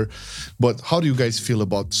whatever, but how do you guys feel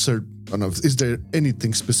about certain? I don't know, is there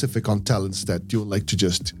anything specific on talents that you would like to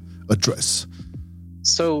just address?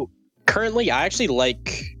 So currently, I actually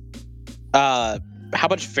like how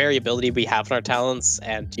much variability we have in our talents,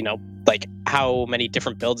 and like how many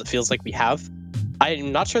different builds it feels like we have.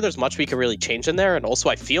 I'm not sure there's much we can really change in there, and also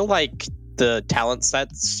I feel like the talent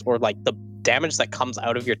sets, or like the damage that comes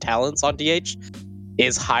out of your talents on DH,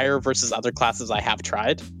 is higher versus other classes I have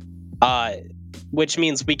tried, which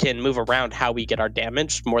means we can move around how we get our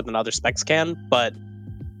damage more than other specs can, but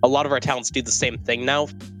a lot of our talents do the same thing now,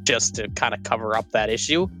 just to kind of cover up that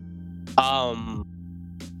issue.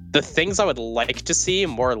 The things I would like to see,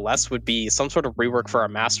 more or less, would be some sort of rework for our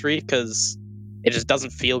mastery, because it just doesn't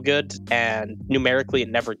feel good, and numerically it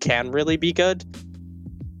never can really be good.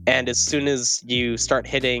 And as soon as you start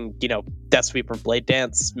hitting, Death Sweep or Blade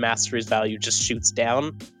Dance, mastery's value just shoots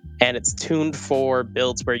down, and it's tuned for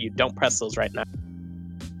builds where you don't press those right now.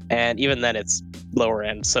 And even then it's lower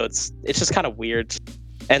end, so it's just kind of weird.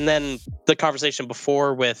 And then the conversation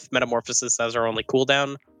before with Metamorphosis as our only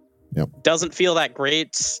cooldown, doesn't feel that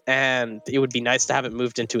great, and it would be nice to have it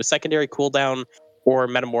moved into a secondary cooldown, or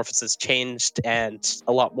Metamorphosis changed and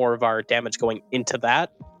a lot more of our damage going into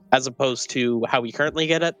that, as opposed to how we currently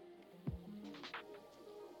get it.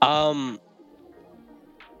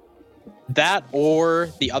 That, or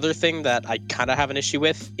the other thing that I kind of have an issue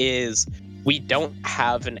with is we don't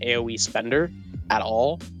have an AoE spender at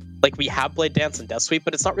all. Like, we have Blade Dance and Death Sweep,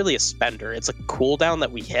 but it's not really a spender. It's a cooldown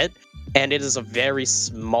that we hit, and it is a very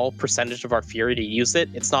small percentage of our Fury to use it.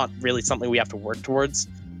 It's not really something we have to work towards,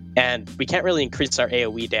 and we can't really increase our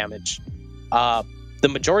AoE damage. The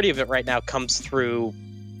majority of it right now comes through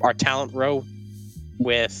our talent row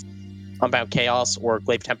with Unbound Chaos or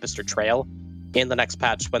Glaive Tempest or Trail. In the next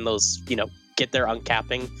patch, when those, get their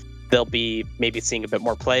uncapping, they'll be maybe seeing a bit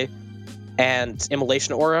more play. And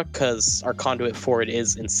Immolation Aura, because our conduit for it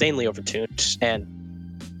is insanely overtuned and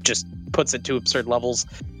just puts it to absurd levels.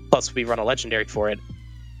 Plus, we run a legendary for it.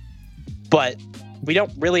 but we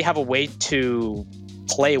don't really have a way to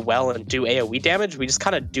play well and do AoE damage. We just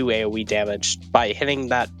kind of do AoE damage by hitting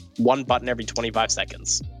that one button every 25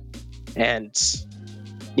 seconds. And,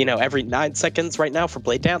 every 9 seconds right now for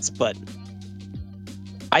Blade Dance, but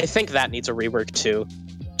I think that needs a rework too.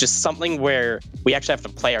 Just something where we actually have to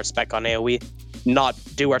play our spec on AoE, not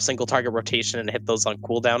do our single target rotation and hit those on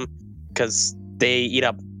cooldown, because they eat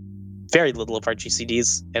up very little of our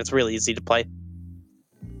GCDs, and it's really easy to play.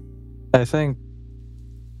 I think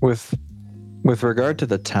with regard to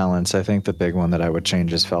the talents, I think the big one that I would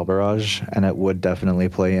change is Fel Barrage, and it would definitely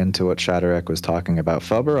play into what Shatterek was talking about.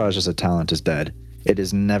 Fel Barrage as a talent is dead. It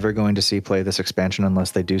is never going to see play this expansion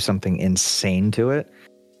unless they do something insane to it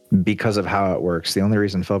because of how it works. The only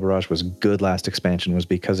reason Fel Barrage was good last expansion was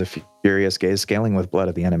because of Furious Gaze scaling with blood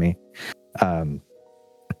of the enemy.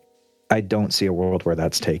 I don't see a world where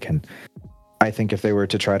that's taken. I think if they were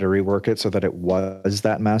to try to rework it so that it was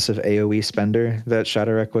that massive AoE spender that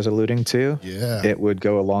Shatterek was alluding to, it would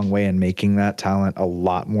go a long way in making that talent a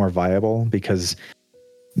lot more viable, because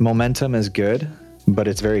momentum is good, but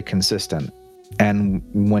it's very consistent. And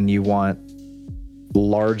when you want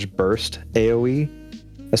large burst AoE,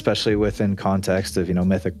 especially within context of,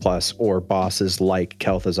 Mythic Plus or bosses like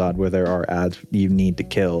Kel'Thuzad, where there are ads you need to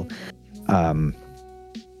kill,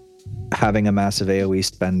 having a massive AoE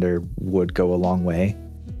spender would go a long way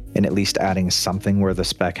in at least adding something where the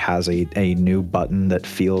spec has a new button that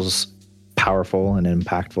feels powerful and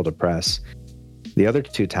impactful to press. The other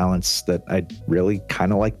two talents that I'd really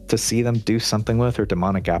kind of like to see them do something with are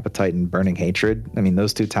Demonic Appetite and Burning Hatred. I mean,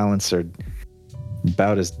 those two talents are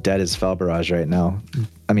about as dead as Fel Barrage right now.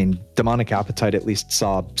 I mean, Demonic Appetite at least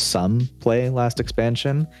saw some play last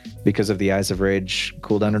expansion because of the Eyes of Rage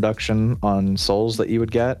cooldown reduction on souls that you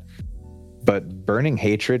would get. But Burning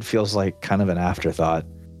Hatred feels like kind of an afterthought.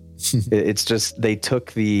 It's just they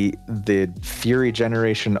took the Fury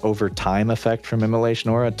generation over time effect from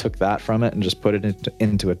Immolation Aura, took that from it and just put it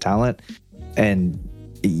into a talent. And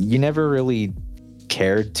you never really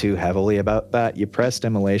cared too heavily about that. You pressed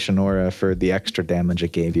Immolation Aura for the extra damage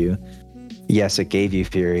it gave you. Yes, it gave you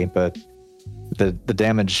Fury, but the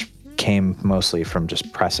damage came mostly from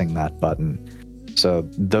just pressing that button. So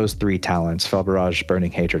those three talents, Fel Barrage,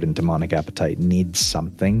 Burning Hatred, and Demonic Appetite, need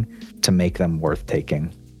something to make them worth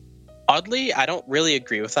taking. Oddly, I don't really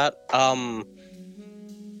agree with that.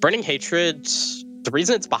 Burning Hatred, the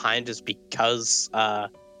reason it's behind is because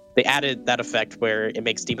they added that effect where it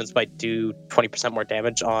makes Demon's Bite do 20% more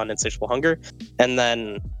damage on Insatiable Hunger, and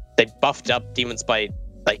then they buffed up Demon's Bite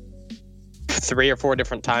like 3 or 4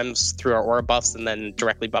 different times through our aura buffs and then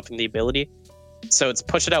directly buffing the ability. So it's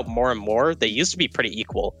pushed it out more and more. They used to be pretty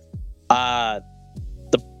equal. The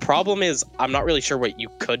problem is I'm not really sure what you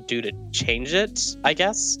could do to change it, I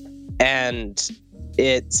guess. And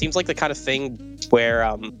it seems like the kind of thing where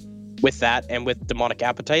with that and with Demonic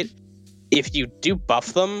Appetite, if you do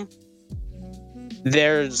buff them,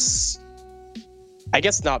 there's, I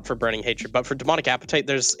guess not for Burning Hatred, but for Demonic Appetite,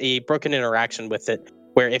 there's a broken interaction with it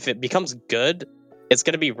where if it becomes good, it's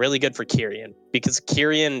going to be really good for Kyrian, because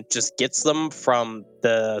Kyrian just gets them from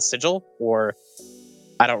the Sigil, or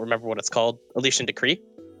I don't remember what it's called, Elysian Decree.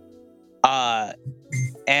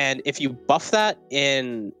 And if you buff that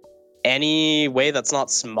in any way that's not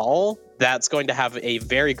small, that's going to have a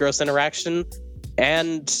very gross interaction.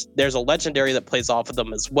 And there's a legendary that plays off of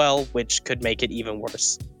them as well, which could make it even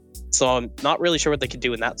worse. So I'm not really sure what they could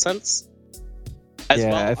do in that sense.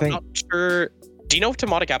 I'm not sure. Do you know if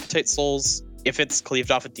Demonic Appetite Souls, if it's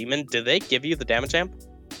cleaved off a demon, do they give you the damage amp?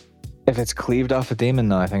 If it's cleaved off a demon,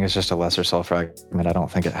 no, I think it's just a lesser soul fragment. I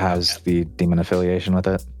don't think it has the demon affiliation with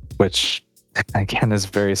it, which again is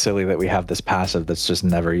very silly that we have this passive that's just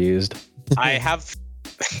never used. I have,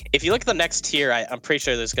 if you look at the next tier, I'm pretty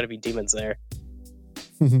sure there's going to be demons there.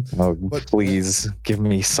 Oh, please give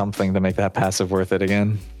me something to make that passive worth it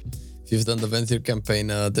again. If you've done the Venthyr campaign,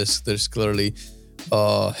 there's clearly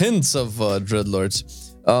hints of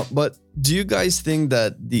Dreadlords. But do you guys think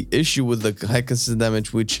that the issue with the high consistent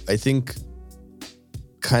damage, which I think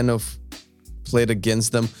kind of played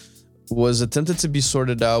against them, was attempted to be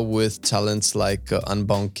sorted out with talents like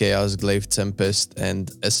Unbound Chaos, Glaive Tempest,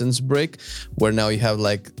 and Essence Break, where now you have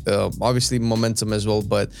like obviously momentum as well,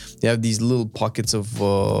 but you have these little pockets of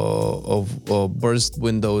burst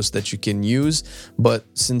windows that you can use. But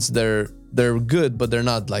since they're good, but they're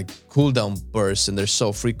not like cooldown bursts and they're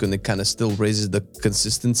so frequent, it kind of still raises the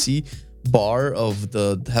consistency bar of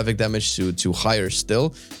the havoc damage to higher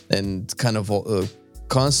still, and kind of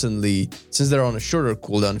constantly, since they're on a shorter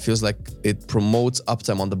cooldown, it feels like it promotes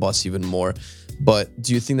uptime on the boss even more. But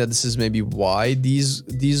do you think that this is maybe why these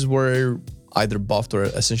were either buffed or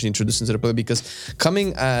essentially introduced into the play, because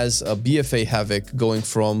coming as a BFA Havoc, going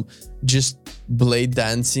from just blade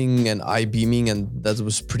dancing and eye beaming, and that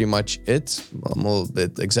was pretty much it. I'm a little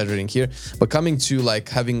bit exaggerating here, but coming to like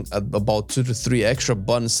having about 2 to 3 extra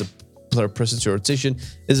buttons to press your rotation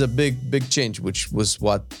is a big change, which was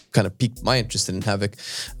what kind of piqued my interest in Havoc.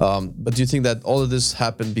 But do you think that all of this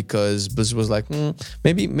happened because Blizzard was like,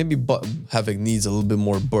 maybe Havoc needs a little bit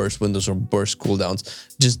more burst windows or burst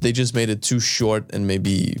cooldowns? They just made it too short and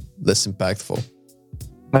maybe less impactful.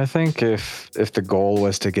 I think if the goal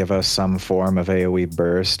was to give us some form of AoE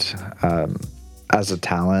burst as a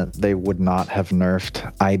talent, they would not have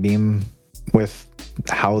nerfed I-Beam with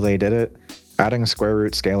how they did it. Adding square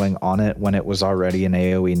root scaling on it when it was already an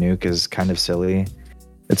AoE nuke is kind of silly.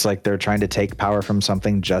 It's like they're trying to take power from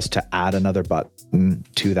something just to add another button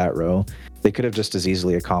to that row. They could have just as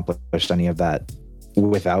easily accomplished any of that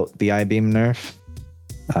without the I-Beam nerf.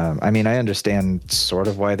 I mean, I understand sort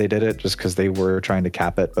of why they did it, just because they were trying to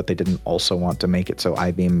cap it, but they didn't also want to make it so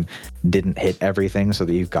I-Beam didn't hit everything so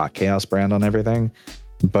that you've got Chaos Brand on everything.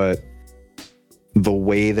 But the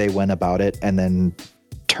way they went about it and then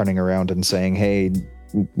turning around and saying, hey,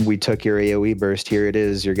 we took your AoE burst, here it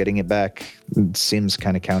is, you're getting it back, it seems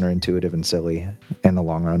kind of counterintuitive and silly in the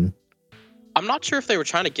long run. I'm not sure if they were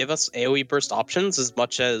trying to give us AoE burst options as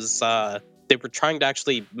much as they were trying to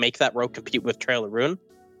actually make that row compete with Trail of Ruin.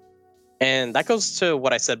 And that goes to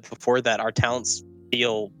what I said before, that our talents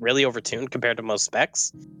feel really overtuned compared to most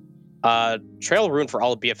specs. Trail of Ruin for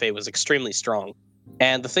all of BFA was extremely strong.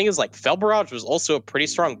 And the thing is, like, Fel Barrage was also a pretty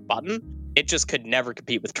strong button. It just could never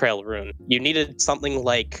compete with Trail of Ruin. You needed something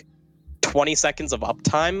like 20 seconds of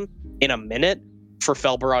uptime in a minute for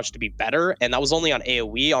Fel Barrage to be better, and that was only on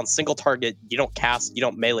AoE. On single target, you don't cast, you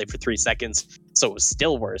don't melee for 3 seconds, so it was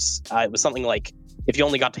still worse. It was something like, if you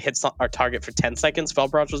only got to hit our target for 10 seconds, Fel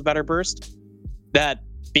Barrage was better burst. That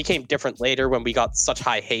became different later when we got such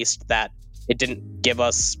high haste that it didn't give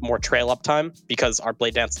us more trail uptime, because our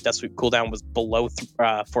Blade Dance Death Sweep cooldown was below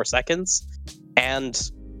 4 seconds, and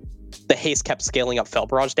the haste kept scaling up Fel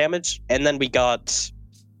Barrage damage. And then we got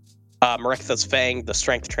Merektha's Fang, the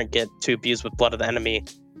strength trinket, to abuse with Blood of the Enemy.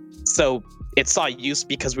 So it saw use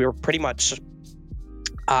because we were pretty much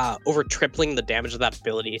over tripling the damage of that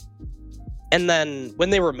ability. And then when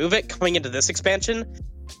they remove it coming into this expansion,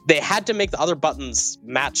 they had to make the other buttons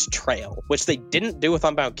match Trail, which they didn't do with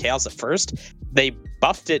Unbound Chaos at first. They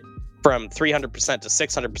buffed it from 300% to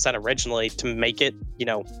 600% originally to make it,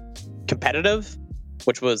 competitive,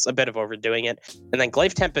 which was a bit of overdoing it. And then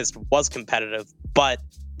Glaive Tempest was competitive, but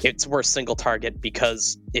it's worse single target,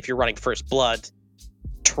 because if you're running First Blood,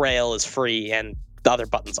 Trail is free and the other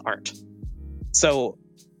buttons aren't. So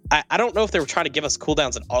I don't know if they were trying to give us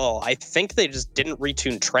cooldowns at all. I think they just didn't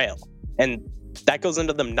retune Trail. And that goes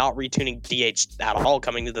into them not retuning DH at all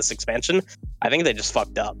coming to this expansion. I think they just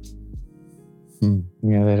fucked up.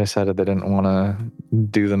 Yeah, they decided they didn't want to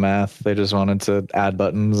do the math. They just wanted to add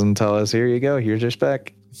buttons and tell us, here you go, here's your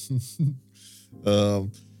spec. I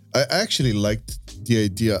actually liked the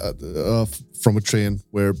idea from a train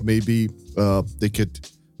where maybe they could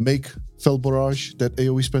make Fel Barrage that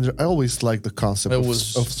AoE spender. I always liked the concept of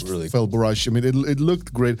really Fel Barrage. I mean, it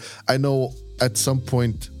looked great. I know at some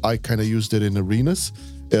point I kind of used it in arenas.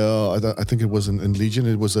 I think it was in Legion.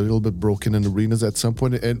 It was a little bit broken in arenas at some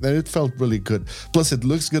point, and it felt really good. Plus, it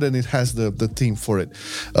looks good and it has the theme for it.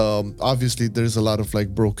 Obviously, there's a lot of like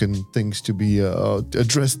broken things to be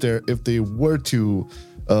addressed there. If they were to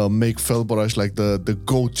make Fel Barrage like the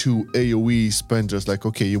go-to AoE spenders, like,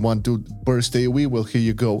 okay, you want to burst AoE? Well, here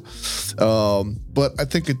you go. But I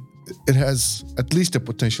think it has at least a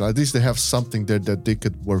potential. At least they have something there that they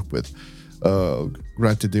could work with.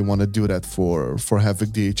 Granted, they want to do that for Havoc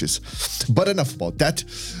DHs. But enough about that.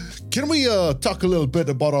 Can we talk a little bit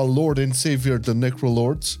about our Lord and Savior, the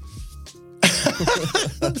Necrolords?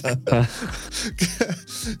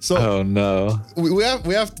 So, oh no, we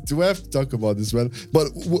have to talk about this, man. But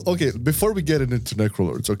okay, before we get into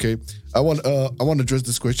Necrolords, okay, I want to address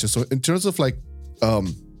this question. So, in terms of like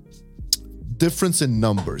difference in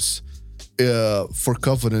numbers for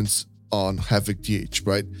Covenants on Havoc DH,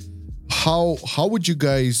 right? How would you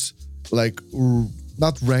guys like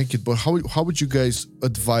not rank it, but how would you guys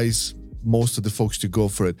advise most of the folks to go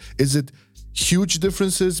for it? Is it huge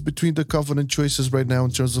differences between the Covenant choices right now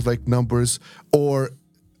in terms of like numbers, or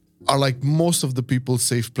are like most of the people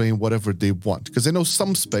safe playing whatever they want? Because I know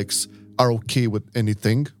some specs are okay with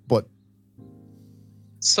anything, but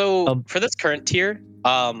so for this current tier,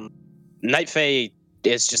 Night Fae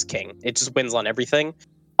is just king. It just wins on everything.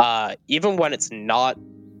 Even when it's not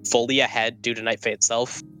fully ahead due to Night Fae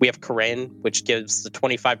itself. We have Karain, which gives the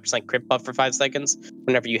 25% crit buff for 5 seconds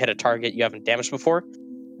whenever you hit a target you haven't damaged before.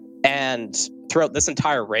 And throughout this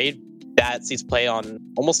entire raid, that sees play on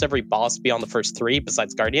almost every boss beyond the first 3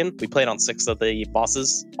 besides Guardian. We played on 6 of the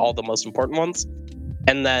bosses, all the most important ones.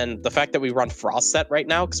 And then the fact that we run Frost Set right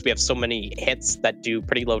now, because we have so many hits that do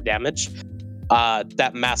pretty low damage,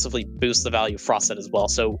 that massively boosts the value of Frost Set as well.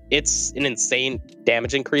 So it's an insane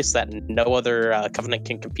damage increase that no other Covenant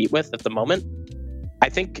can compete with at the moment. I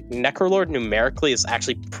think Necrolord numerically is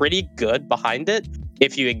actually pretty good behind it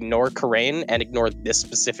if you ignore Karain and ignore this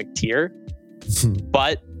specific tier.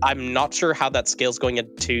 But I'm not sure how that scales going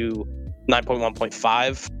into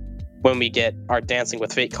 9.1.5 when we get our Dancing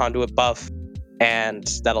with Fate conduit buff, and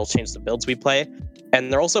that'll change the builds we play.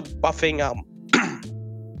 And they're also buffing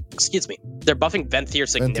excuse me, they're buffing Venthyr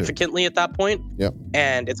significantly at that point. Yep.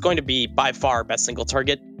 And it's going to be by far our best single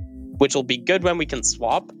target, which will be good when we can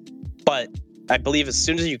swap. But I believe as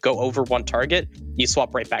soon as you go over one target, you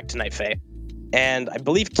swap right back to Night Fae. And I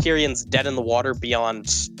believe Kyrion's dead in the water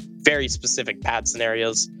beyond very specific pad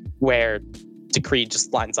scenarios where Decree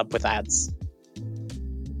just lines up with ads.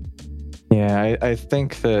 Yeah, I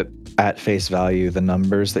think that at face value, the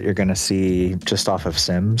numbers that you're going to see just off of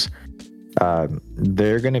Sims,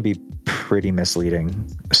 they're going to be pretty misleading.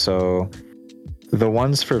 So the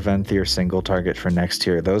ones for Venthyr single target for next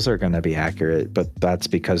tier, those are going to be accurate, but that's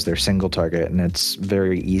because they're single target and it's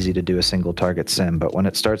very easy to do a single target sim. But when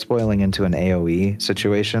it starts boiling into an AoE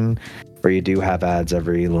situation where you do have ads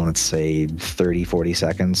every, let's say, 30, 40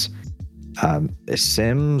 seconds,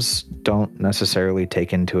 Sims don't necessarily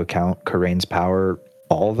take into account Karain's power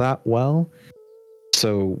all that well.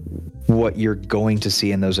 So what you're going to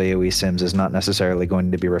see in those AoE Sims is not necessarily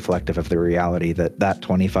going to be reflective of the reality that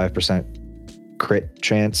 25% crit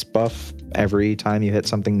chance buff every time you hit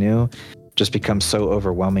something new just becomes so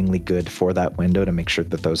overwhelmingly good for that window to make sure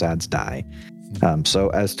that those ads die. So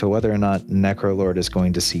as to whether or not Necrolord is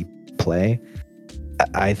going to see play,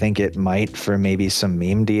 I think it might for maybe some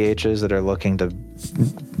meme DHs that are looking to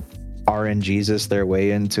RNGesus their way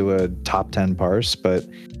into a top 10 parse, but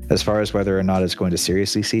as far as whether or not it's going to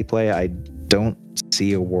seriously see play, I don't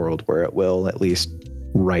see a world where it will, at least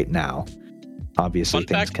right now. Obviously,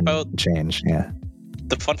 things can change. Yeah.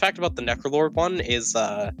 The fun fact about the Necrolord one is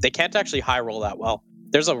they can't actually high roll that well.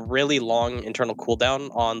 There's a really long internal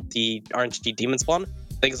cooldown on the RNG demon spawn.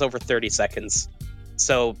 I think it's over 30 seconds.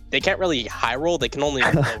 So they can't really high roll. They can only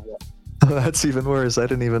low roll. That's even worse. I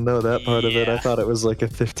didn't even know that part of it. I thought it was like a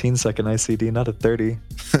 15-second ICD, not a 30.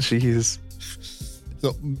 Jeez.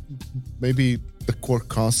 So maybe the core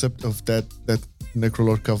concept of that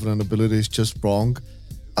Necrolord Covenant ability is just wrong.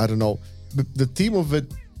 I don't know. The theme of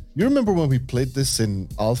it, you remember when we played this in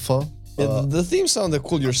Alpha? Yeah, the theme sounded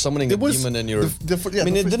cool. You're summoning a demon and you're... it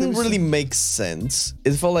didn't really make sense.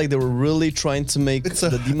 It felt like they were really trying to make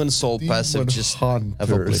the Demon Soul passive just have a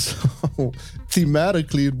blip. So,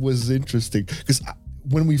 thematically, it was interesting. Because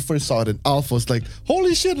when we first saw it in Alpha, it's like,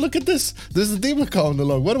 holy shit, look at this. There's a demon coming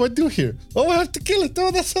along. What do I do here? Oh, I have to kill it.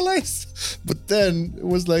 Oh, that's so nice. But then it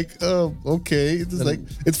was like, oh, okay. It was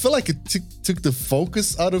it felt like it took the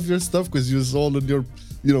focus out of your stuff because you was all in your,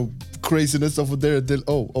 craziness over there. And then,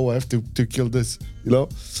 I have to kill this.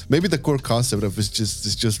 Maybe the core concept of it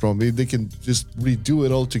is just wrong. Maybe they can just redo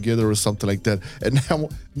it all together or something like that. And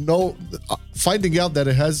now, finding out that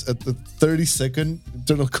it has a 30-second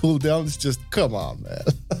internal cooldown is just, come on, man.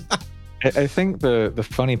 I think the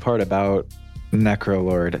funny part about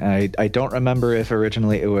Necrolord, and I don't remember if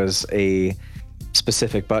originally it was a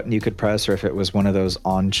specific button you could press or if it was one of those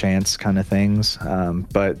on chance kind of things,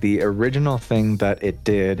 but the original thing that it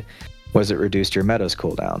did was it reduced your meta's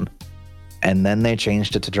cooldown, and then they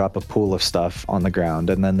changed it to drop a pool of stuff on the ground,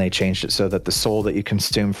 and then they changed it so that the soul that you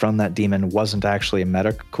consume from that demon wasn't actually a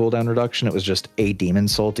meta cooldown reduction. It was just a demon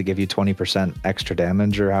soul to give you 20% extra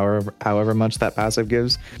damage or however much that passive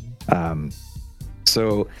gives.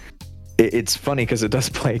 So it's funny because it does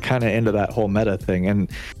play kind of into that whole meta thing,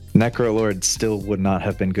 and Necrolord still would not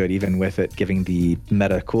have been good even with it giving the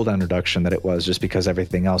meta cooldown reduction that it was, just because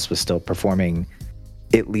everything else was still performing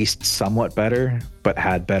at least somewhat better, but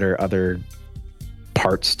had better other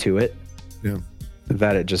parts to it. Yeah.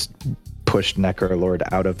 That it just pushed Necrolord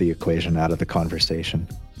out of the equation, out of the conversation.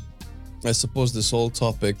 I suppose this whole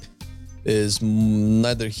topic is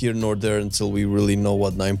neither here nor there until we really know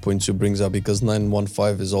what 9.2 brings up, because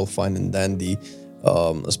 9.15 is all fine and dandy,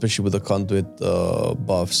 especially with the conduit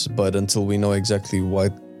buffs, but until we know exactly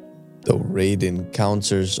what the raid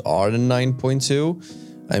encounters are in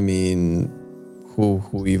 9.2, I mean,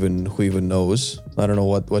 who even knows? I don't know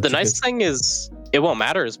what the nice thing is it won't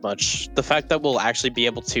matter as much. The fact that we'll actually be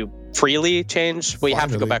able to freely change, we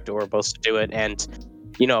have to go back to Ouroboros to do it, and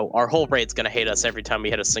our whole raid's gonna hate us every time we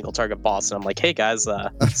hit a single target boss. And I'm like, hey guys,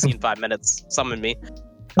 see in 5 minutes, summon me.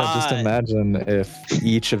 Just imagine if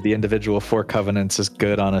each of the individual 4 covenants is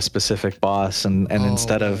good on a specific boss, and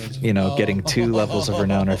instead of getting 2 levels of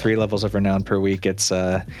renown or 3 levels of renown per week, it's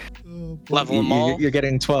level them all. You're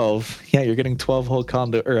getting 12. Yeah, you're getting 12 whole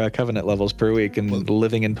covenant levels per week, and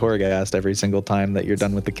living in Torghast every single time that you're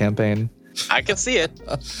done with the campaign. I can see it.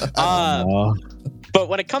 But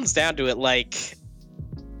when it comes down to it, like,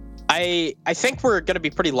 I think we're gonna be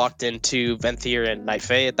pretty locked into Venthyr and Night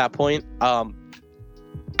Fae at that point.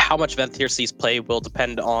 How much Venthyr sees play will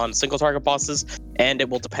depend on single target bosses, and it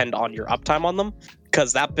will depend on your uptime on them,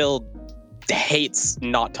 because that build hates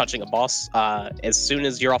not touching a boss. As soon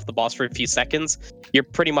as you're off the boss for a few seconds, you're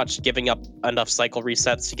pretty much giving up enough cycle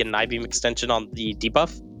resets to get an I-beam extension on the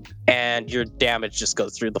debuff, and your damage just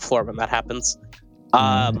goes through the floor when that happens.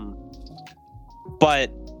 But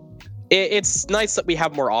it's nice that we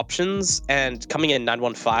have more options, and coming in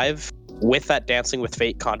 915 with that Dancing with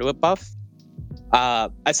Fate conduit buff,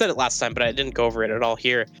 I said it last time, but I didn't go over it at all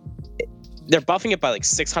here. They're buffing it by like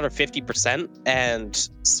 650%, and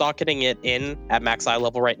socketing it in at max eye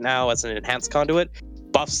level right now as an enhanced conduit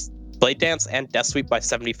buffs Blade Dance and Death Sweep by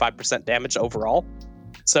 75% damage overall.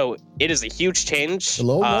 So it is a huge change,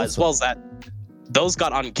 as well as that those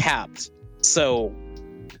got uncapped. So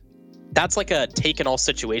that's like a take in all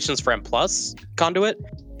situations for M+ conduit.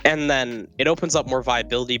 And then it opens up more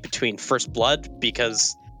viability between First Blood,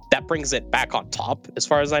 because that brings it back on top, as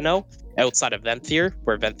far as I know, outside of Venthyr,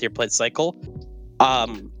 where Venthyr played Cycle.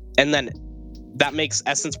 And then that makes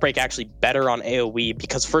Essence Break actually better on AoE,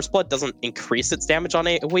 because First Blood doesn't increase its damage on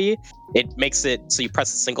AoE. It makes it so you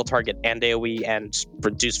press a single target and AoE and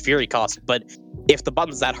reduce Fury cost. But if the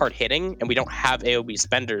button's that hard hitting and we don't have AoE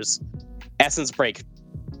spenders, Essence Break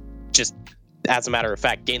just, as a matter of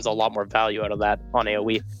fact, gains a lot more value out of that on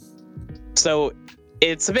AoE. So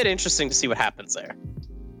it's a bit interesting to see what happens there.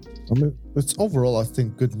 I mean, it's overall, I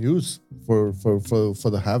think, good news for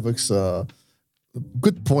the Havocs.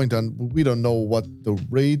 Good point, and we don't know what the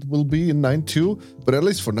raid will be in 9.2, but at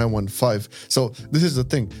least for 9.15. So this is the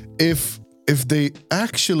thing: if they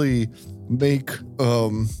actually make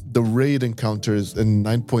the raid encounters in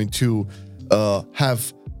 9.2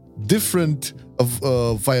 have different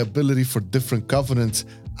viability for different covenants,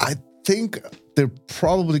 I think they're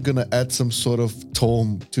probably gonna add some sort of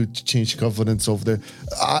tome to change covenants over there.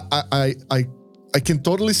 I can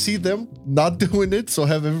totally see them not doing it, so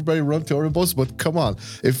have everybody run to Ouroboros. But come on,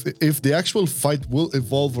 if the actual fight will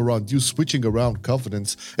evolve around you switching around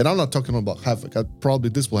covenants, and I'm not talking about Havoc, probably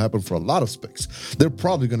this will happen for a lot of specs. They're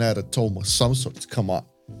probably gonna add a tome of some sort. Come on.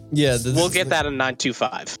 Yeah, we'll get that in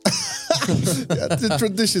 9.25. Yeah,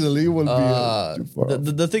 traditionally it will be too far.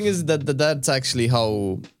 The thing is that's actually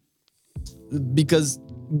how, because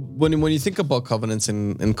when you think about covenants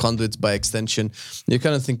and conduits by extension, you're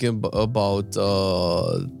kind of thinking about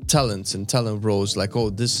talents and talent rows, like, oh,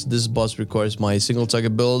 this boss requires my single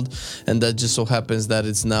target build, and that just so happens that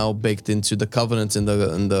it's now baked into the covenants in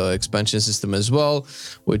the expansion system as well,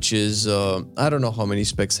 which is I don't know how many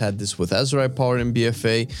specs had this with Azurite Power and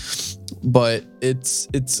BFA, but it's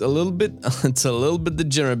a little bit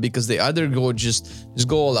degenerate, because they either go just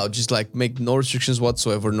go all out, just like make no restrictions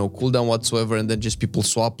whatsoever, no cooldown whatsoever, and then just people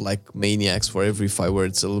swap like maniacs for every fight where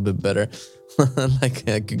it's a little bit better, like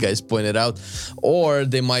you guys pointed out. Or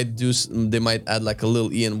they might add like a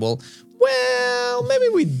little Ian, well, maybe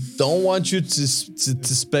we don't want you to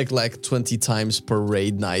spec like 20 times per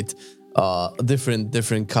raid night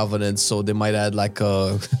different covenants, so they might add like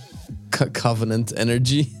a covenant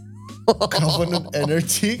energy. Covenant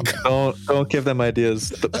energy. Don't give them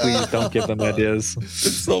ideas. Please don't give them ideas.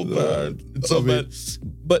 It's so bad. It's so bad.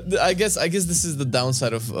 But I guess this is the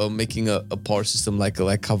downside of making a power system like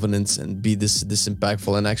covenants and be this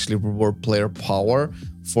impactful and actually reward player power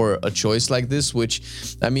for a choice like this.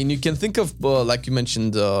 Which, I mean, you can think of like you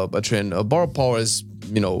mentioned, Batreon, borrow power is,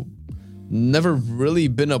 never really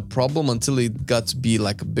been a problem until it got to be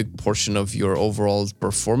like a big portion of your overall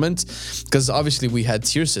performance, because obviously we had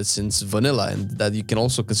tier sets since vanilla, and that you can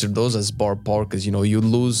also consider those as bar power, because you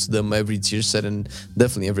lose them every tier set and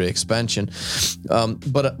definitely every expansion.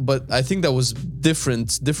 But I think that was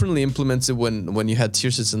differently implemented when you had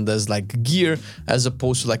tier sets and there's like gear, as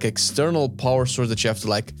opposed to like external power source that you have to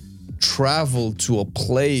like travel to a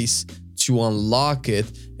place to unlock it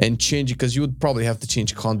and change it, because you would probably have to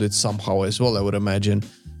change conduit somehow as well, I would imagine.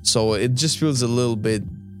 So it just feels a little bit,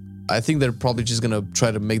 I think they're probably just gonna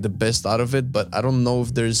try to make the best out of it, but I don't know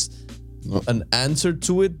if there's an answer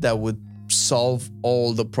to it that would solve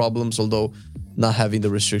all the problems, although not having the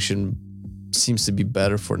restriction seems to be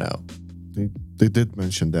better for now. They did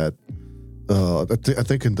mention that. I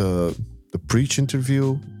think in the Preach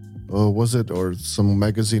interview, was it, or some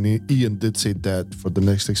magazine, Ian did say that for the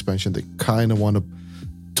next expansion they kind of want to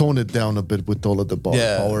tone it down a bit with all of the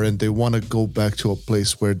borrow power, and they want to go back to a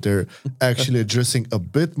place where they're actually addressing a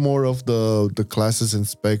bit more of the classes and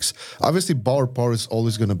specs. Obviously, borrow power is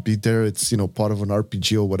always going to be there. It's, part of an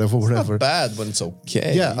RPG or whatever. It's not bad when it's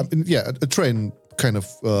okay. Yeah, I mean, a train kind of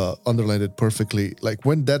underlined it perfectly. Like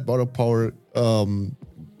when that borrow power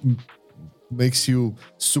makes you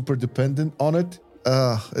super dependent on it,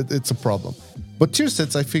 it's a problem. But tier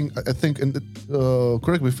sets, I think, and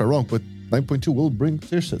correct me if I'm wrong, but 9.2 will bring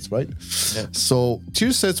tier sets, right? Yeah. So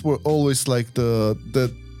tier sets were always like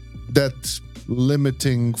that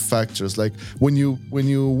limiting factors. Like when you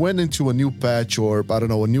went into a new patch, or I don't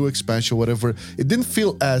know, a new expansion, whatever, it didn't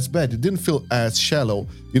feel as bad. It didn't feel as shallow,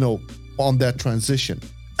 on that transition,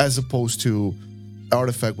 as opposed to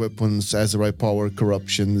artifact weapons, Azerite power,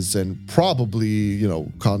 corruptions, and probably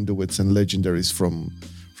conduits and legendaries from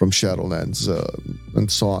Shadowlands and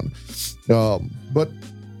so on. But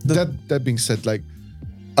that being said, like,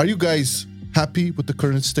 are you guys happy with the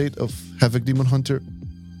current state of Havoc Demon Hunter?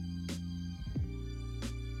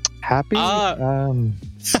 Happy?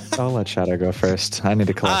 I'll let Shadow go first. I need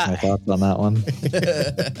to collect my thoughts on that one.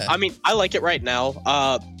 I mean, I like it right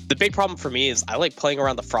now. The big problem for me is I like playing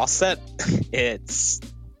around the Frost set. It's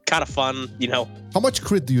kind of fun, How much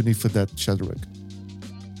crit do you need for that, Shadowrick?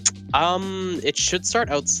 It should start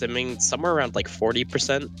out simming somewhere around like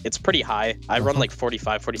 40%. It's pretty high. I run like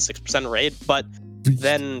 45, 46% raid, but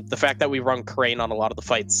then the fact that we run Crane on a lot of the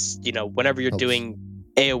fights, whenever you're doing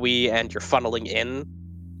AoE and you're funneling in,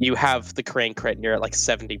 you have the Crane crit and you're at like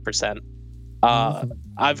 70%.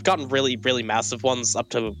 I've gotten really, really massive ones up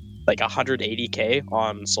to like 180k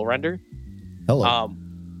on Soul Render. Hello.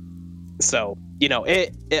 So,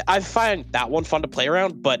 I find that one fun to play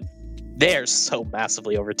around, but they're so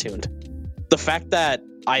massively overtuned. The fact that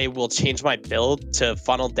I will change my build to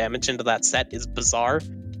funnel damage into that set is bizarre,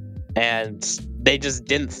 and they just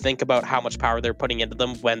didn't think about how much power they're putting into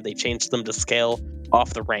them when they changed them to scale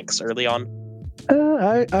off the ranks early on.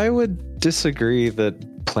 I would disagree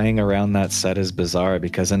that playing around that set is bizarre,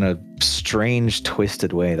 because in a strange,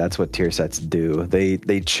 twisted way, that's what tier sets do.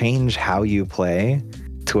 They change how you play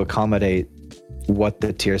to accommodate what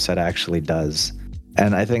the tier set actually does.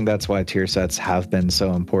 And I think that's why tier sets have been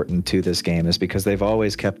so important to this game, is because they've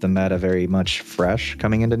always kept the meta very much fresh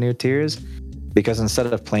coming into new tiers. Because instead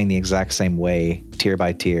of playing the exact same way, tier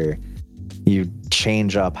by tier, you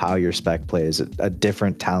change up how your spec plays. A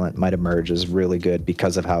different talent might emerge as really good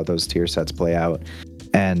because of how those tier sets play out.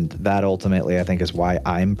 And that ultimately, I think, is why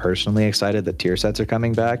I'm personally excited that tier sets are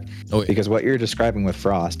coming back. Because what you're describing with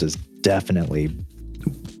Frost is definitely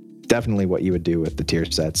what you would do with the tier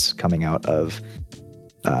sets coming out of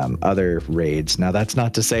other raids. Now, that's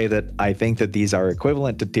not to say that I think that these are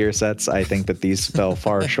equivalent to tier sets. I think that these fell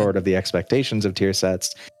far short of the expectations of tier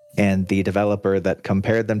sets, and the developer that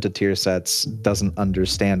compared them to tier sets doesn't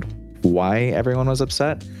understand why everyone was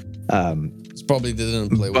upset. It's probably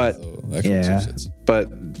didn't play with actual tier sets. But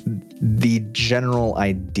the general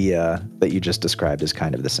idea that you just described is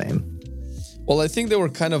kind of the same. Well, I think they were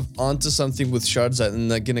kind of onto something with shards,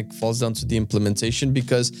 and again, it falls down to the implementation,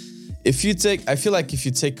 because I feel like if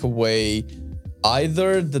you take away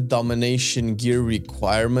either the domination gear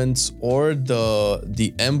requirements or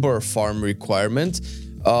the Ember farm requirement,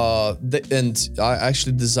 and I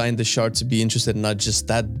actually designed the shard to be interested in not just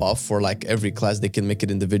that buff for like every class. They can make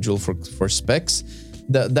it individual for specs.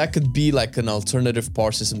 That could be like an alternative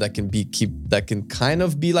power system that can kind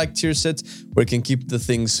of be like tier sets, where it can keep the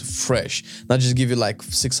things fresh, not just give you like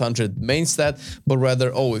 600 main stat, but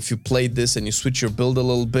rather, if you play this and you switch your build a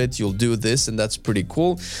little bit, you'll do this, and that's pretty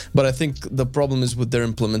cool. But I think the problem is with their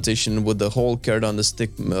implementation, with the whole carrot on the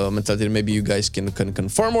stick mentality. Maybe you guys can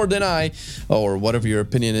confirm or deny, or whatever your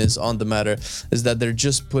opinion is on the matter, is that they're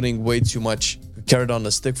just putting way too much carrot on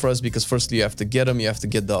the stick for us, because firstly you have to get them, you have to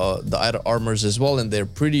get the armors as well, and they're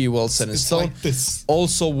pretty well set in stone. Like this.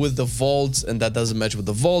 Also with the vault, and that doesn't match with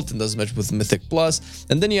the vault, and doesn't match with Mythic Plus,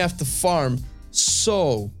 and then you have to farm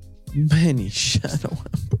so many Shadow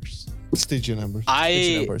Embers. Stygian Embers.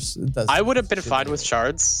 I would have been fine with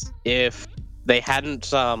shards if they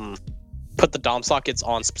hadn't put the Dom sockets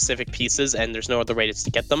on specific pieces and there's no other way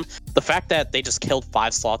to get them. The fact that they just killed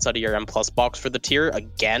 5 slots out of your M+ box for the tier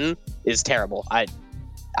again is terrible. I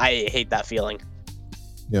hate that feeling.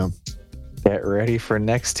 Yeah. Get ready for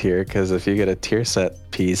next tier, because if you get a tier set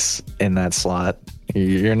piece in that slot,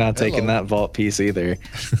 you're not taking that vault piece either.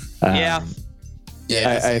 Yeah.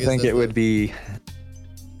 I think it would be.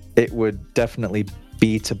 It would definitely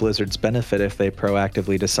be to Blizzard's benefit if they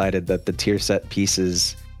proactively decided that the tier set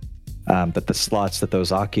pieces, that the slots that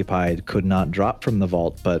those occupied could not drop from the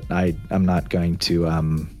vault. But I'm not going to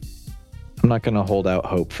hold out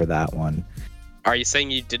hope for that one. Are you saying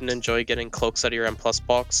you didn't enjoy getting cloaks out of your M+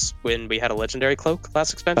 box when we had a legendary cloak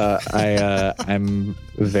last expansion? I'm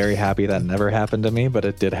very happy that never happened to me, but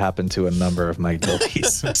it did happen to a number of my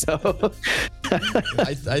guildies. So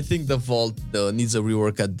I think the vault needs a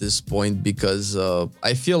rework at this point, because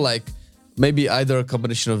I feel like maybe either a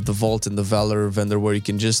combination of the vault and the Valor vendor, where you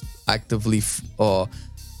can just actively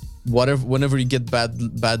whenever you get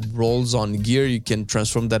bad rolls on gear, you can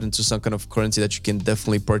transform that into some kind of currency that you can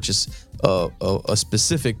definitely purchase a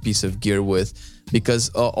specific piece of gear with, because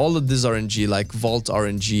all of this RNG, like Vault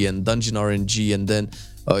RNG and Dungeon RNG, and then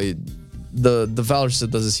the Valor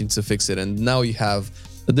set doesn't seem to fix it, and now you have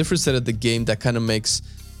a different set of the game that kind of makes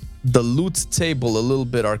the loot table a little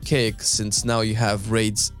bit archaic, since now you have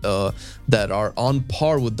raids that are on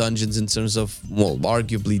par with dungeons in terms of, well,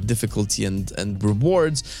 arguably difficulty and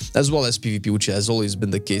rewards, as well as PvP, which has always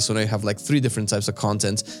been the case. So now you have like 3 different types of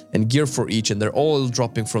content and gear for each, and they're all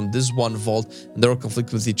dropping from this one vault, and they're all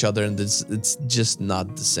conflict with each other, and it's just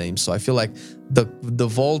not the same. So I feel like the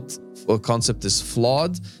vault concept is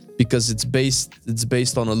flawed, because it's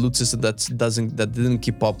based on a loot system that didn't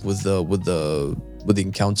keep up with the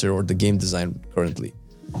encounter or the game design currently.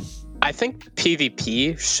 I think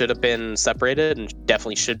PvP should have been separated, and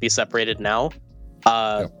definitely should be separated now.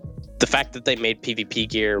 The fact that they made PvP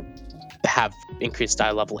gear have increased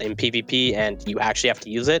die level in PvP and you actually have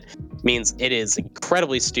to use it means it is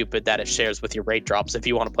incredibly stupid that it shares with your raid drops if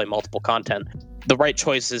you want to play multiple content. The right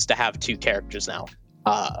choice is to have 2 characters now.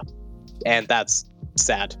 And that's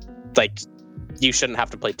sad. Like, you shouldn't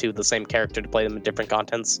have to play 2 of the same character to play them in different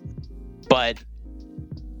contents. But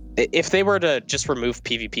if they were to just remove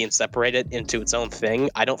PvP and separate it into its own thing,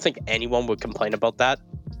 I don't think anyone would complain about that.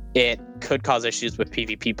 It could cause issues with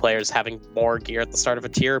PvP players having more gear at the start of a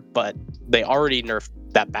tier, but they already nerfed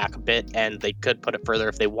that back a bit, and they could put it further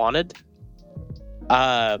if they wanted.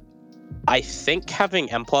 I think having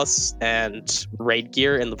M+ and raid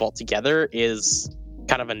gear in the vault together is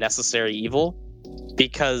kind of a necessary evil,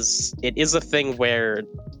 because it is a thing where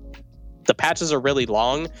the patches are really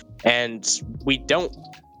long and we don't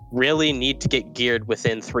really need to get geared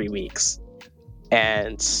within 3 weeks.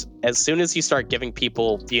 And as soon as you start giving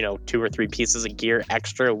people, 2 or 3 pieces of gear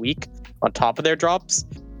extra a week on top of their drops,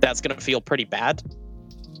 that's going to feel pretty bad.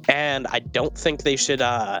 And I don't think they should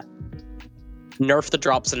nerf the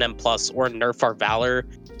drops in M+, or nerf our Valor,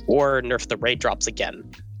 or nerf the raid drops again,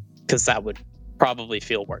 because that would probably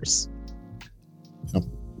feel worse.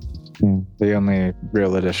 The only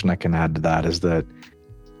real addition I can add to that is that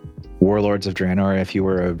Warlords of Draenor, if you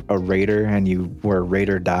were a raider and you were raid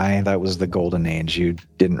or die, that was the golden age. You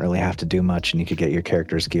didn't really have to do much and you could get your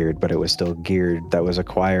characters geared, but it was still geared that was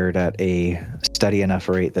acquired at a steady enough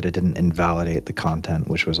rate that it didn't invalidate the content,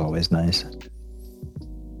 which was always nice.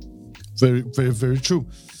 Very, very, very true.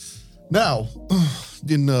 Now,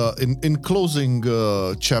 in closing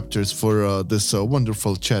chapters for this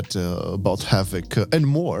wonderful chat about Havoc and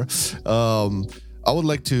more, I would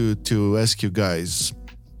like to ask you guys,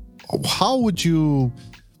 how would you,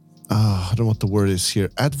 I don't know what the word is here,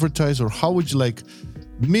 advertise, or how would you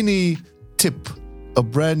mini tip a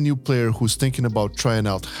brand new player who's thinking about trying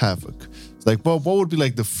out Havoc? What would be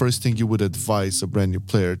the first thing you would advise a brand new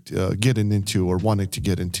player getting into or wanting to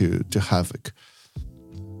get into Havoc?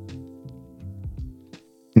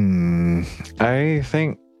 I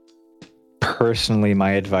think personally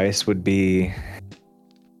my advice would be,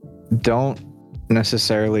 don't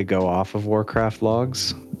necessarily go off of Warcraft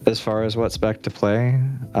logs as far as what spec to play.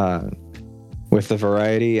 With the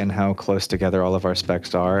variety and how close together all of our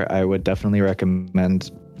specs are, I would definitely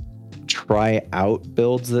recommend try out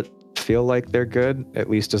builds that feel like they're good, at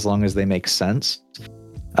least as long as they make sense.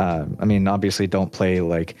 Obviously don't play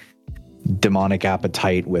Demonic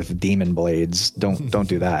Appetite with Demon Blades. Don't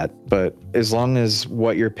do that. But as long as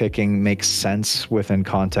what you're picking makes sense within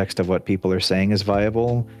context of what people are saying is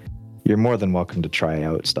viable, you're more than welcome to try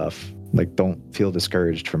out stuff. Don't feel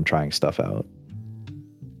discouraged from trying stuff out.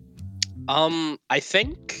 I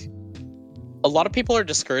think a lot of people are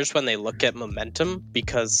discouraged when they look at Momentum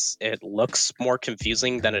because it looks more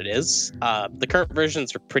confusing than it is. The current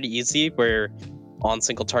versions are pretty easy, where on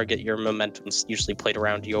single target, your momentum's usually played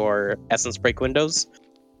around your essence break windows,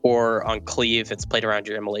 or on cleave, it's played around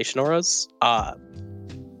your immolation auras.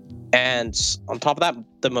 And on top of that,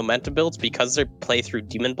 the momentum builds, because they play through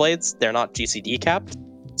Demon Blades, they're not GCD capped.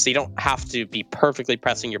 so you don't have to be perfectly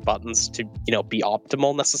pressing your buttons to, be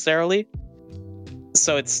optimal necessarily.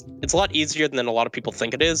 So it's a lot easier than a lot of people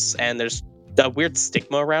think it is, and there's a weird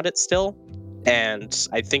stigma around it still, and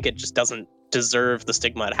I think it just doesn't deserve the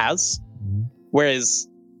stigma it has. Whereas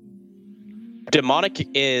Demonic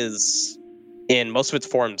is, in most of its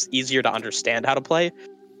forms, easier to understand how to play,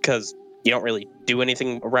 because you don't really do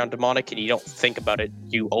anything around Demonic and you don't think about it.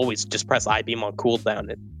 You always just press I-beam on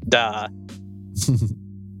cooldown.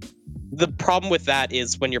 The problem with that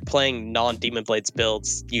is when you're playing non-Demon Blades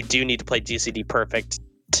builds, you do need to play GCD perfect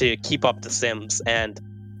to keep up the sims, and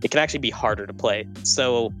it can actually be harder to play.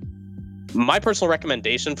 So my personal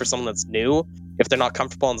recommendation for someone that's new, if they're not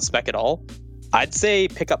comfortable on the spec at all, I'd say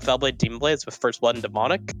pick up Fellblade Demon Blades with First Blood and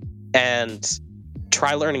Demonic and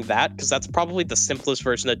try learning that, because that's probably the simplest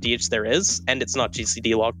version of DH there is, and it's not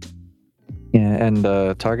GCD locked. Yeah, and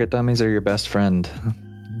target dummies are your best friend.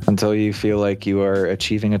 Until you feel like you are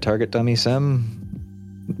achieving a target dummy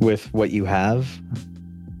sim with what you have,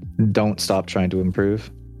 don't stop trying to improve.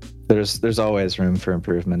 There's always room for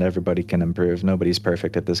improvement. Everybody can improve. Nobody's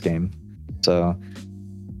perfect at this game. So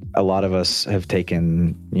a lot of us have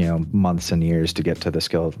taken, months and years to get to the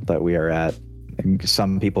skill that we are at. And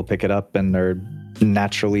some people pick it up and are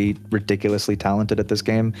naturally ridiculously talented at this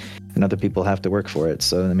game, and other people have to work for it.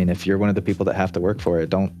 So I mean, if you're one of the people that have to work for it,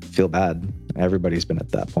 don't feel bad. Everybody's been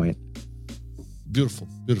at that point. Beautiful.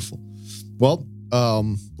 Well,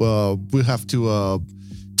 we have to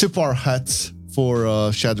tip our hats for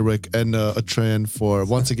Shadowrick and Atreyan for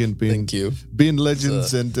once again being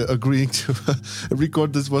legends and agreeing to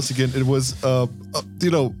record this once again. It was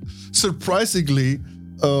surprisingly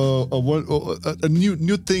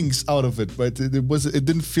new things out of it, right? It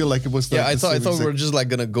didn't feel like it was. I thought we were just like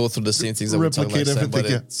gonna go through the same things that we talked last time, but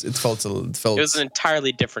it felt. It was an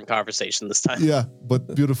entirely different conversation this time. Yeah,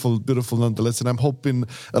 but beautiful nonetheless. And I'm hoping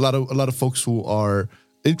a lot of folks who are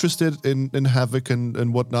interested in Havoc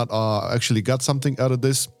and whatnot actually got something out of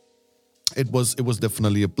this. It was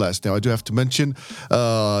definitely a blast. Now I do have to mention,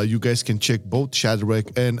 you guys can check both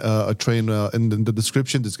Shadowrick and Atreyan in the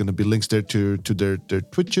description. There's going to be links there to their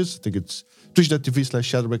Twitches. I think it's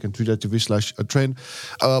twitch.tv/Shadowrick and twitch.tv/Atreyan.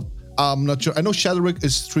 I'm not sure. I know Shadowrick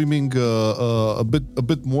is streaming a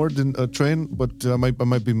bit more than Atreyan, but I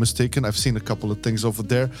might be mistaken. I've seen a couple of things over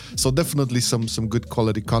there, so definitely some good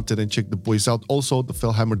quality content, and check the boys out. Also, the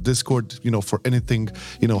Fellhammer Discord, for anything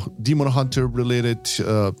Demon Hunter related,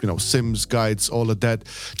 Sims guides, all of that.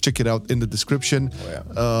 Check it out in the description.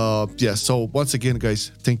 So once again,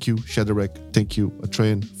 guys, thank you, Shadowrick. Thank you,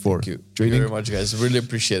 Atreyan, for joining. Thank you very much, guys. Really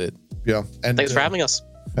appreciate it. Yeah, and thanks for having us.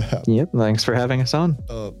 Yep, thanks for having us on.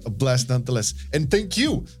 A blast nonetheless. And thank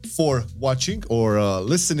you for watching or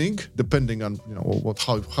listening, depending on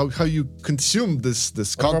how you consume this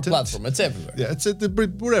content. Our platform, it's everywhere. Yeah,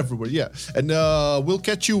 we're everywhere. Yeah, and we'll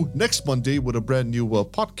catch you next Monday with a brand new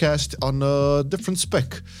podcast on a different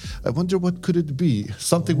spec. I wonder what could it be?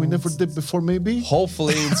 Something we never did before, maybe.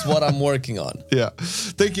 Hopefully, it's what I'm working on. Yeah.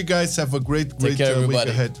 Thank you, guys. Have a great week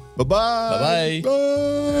ahead. Bye-bye.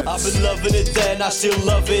 Bye. I've been loving it then, I still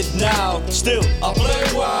love it now. Still, I play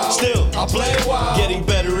WoW. Still, I play WoW. Getting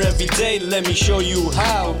better every day, let me show you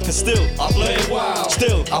how. Cause still, I play WoW.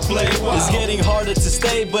 Still, I play WoW. It's getting harder to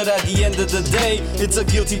stay, but at the end of the day, it's a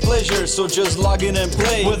guilty pleasure, so just log in and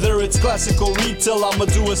play. Whether it's classical retail, I'ma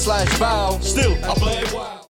do a /bow. Still, I play WoW.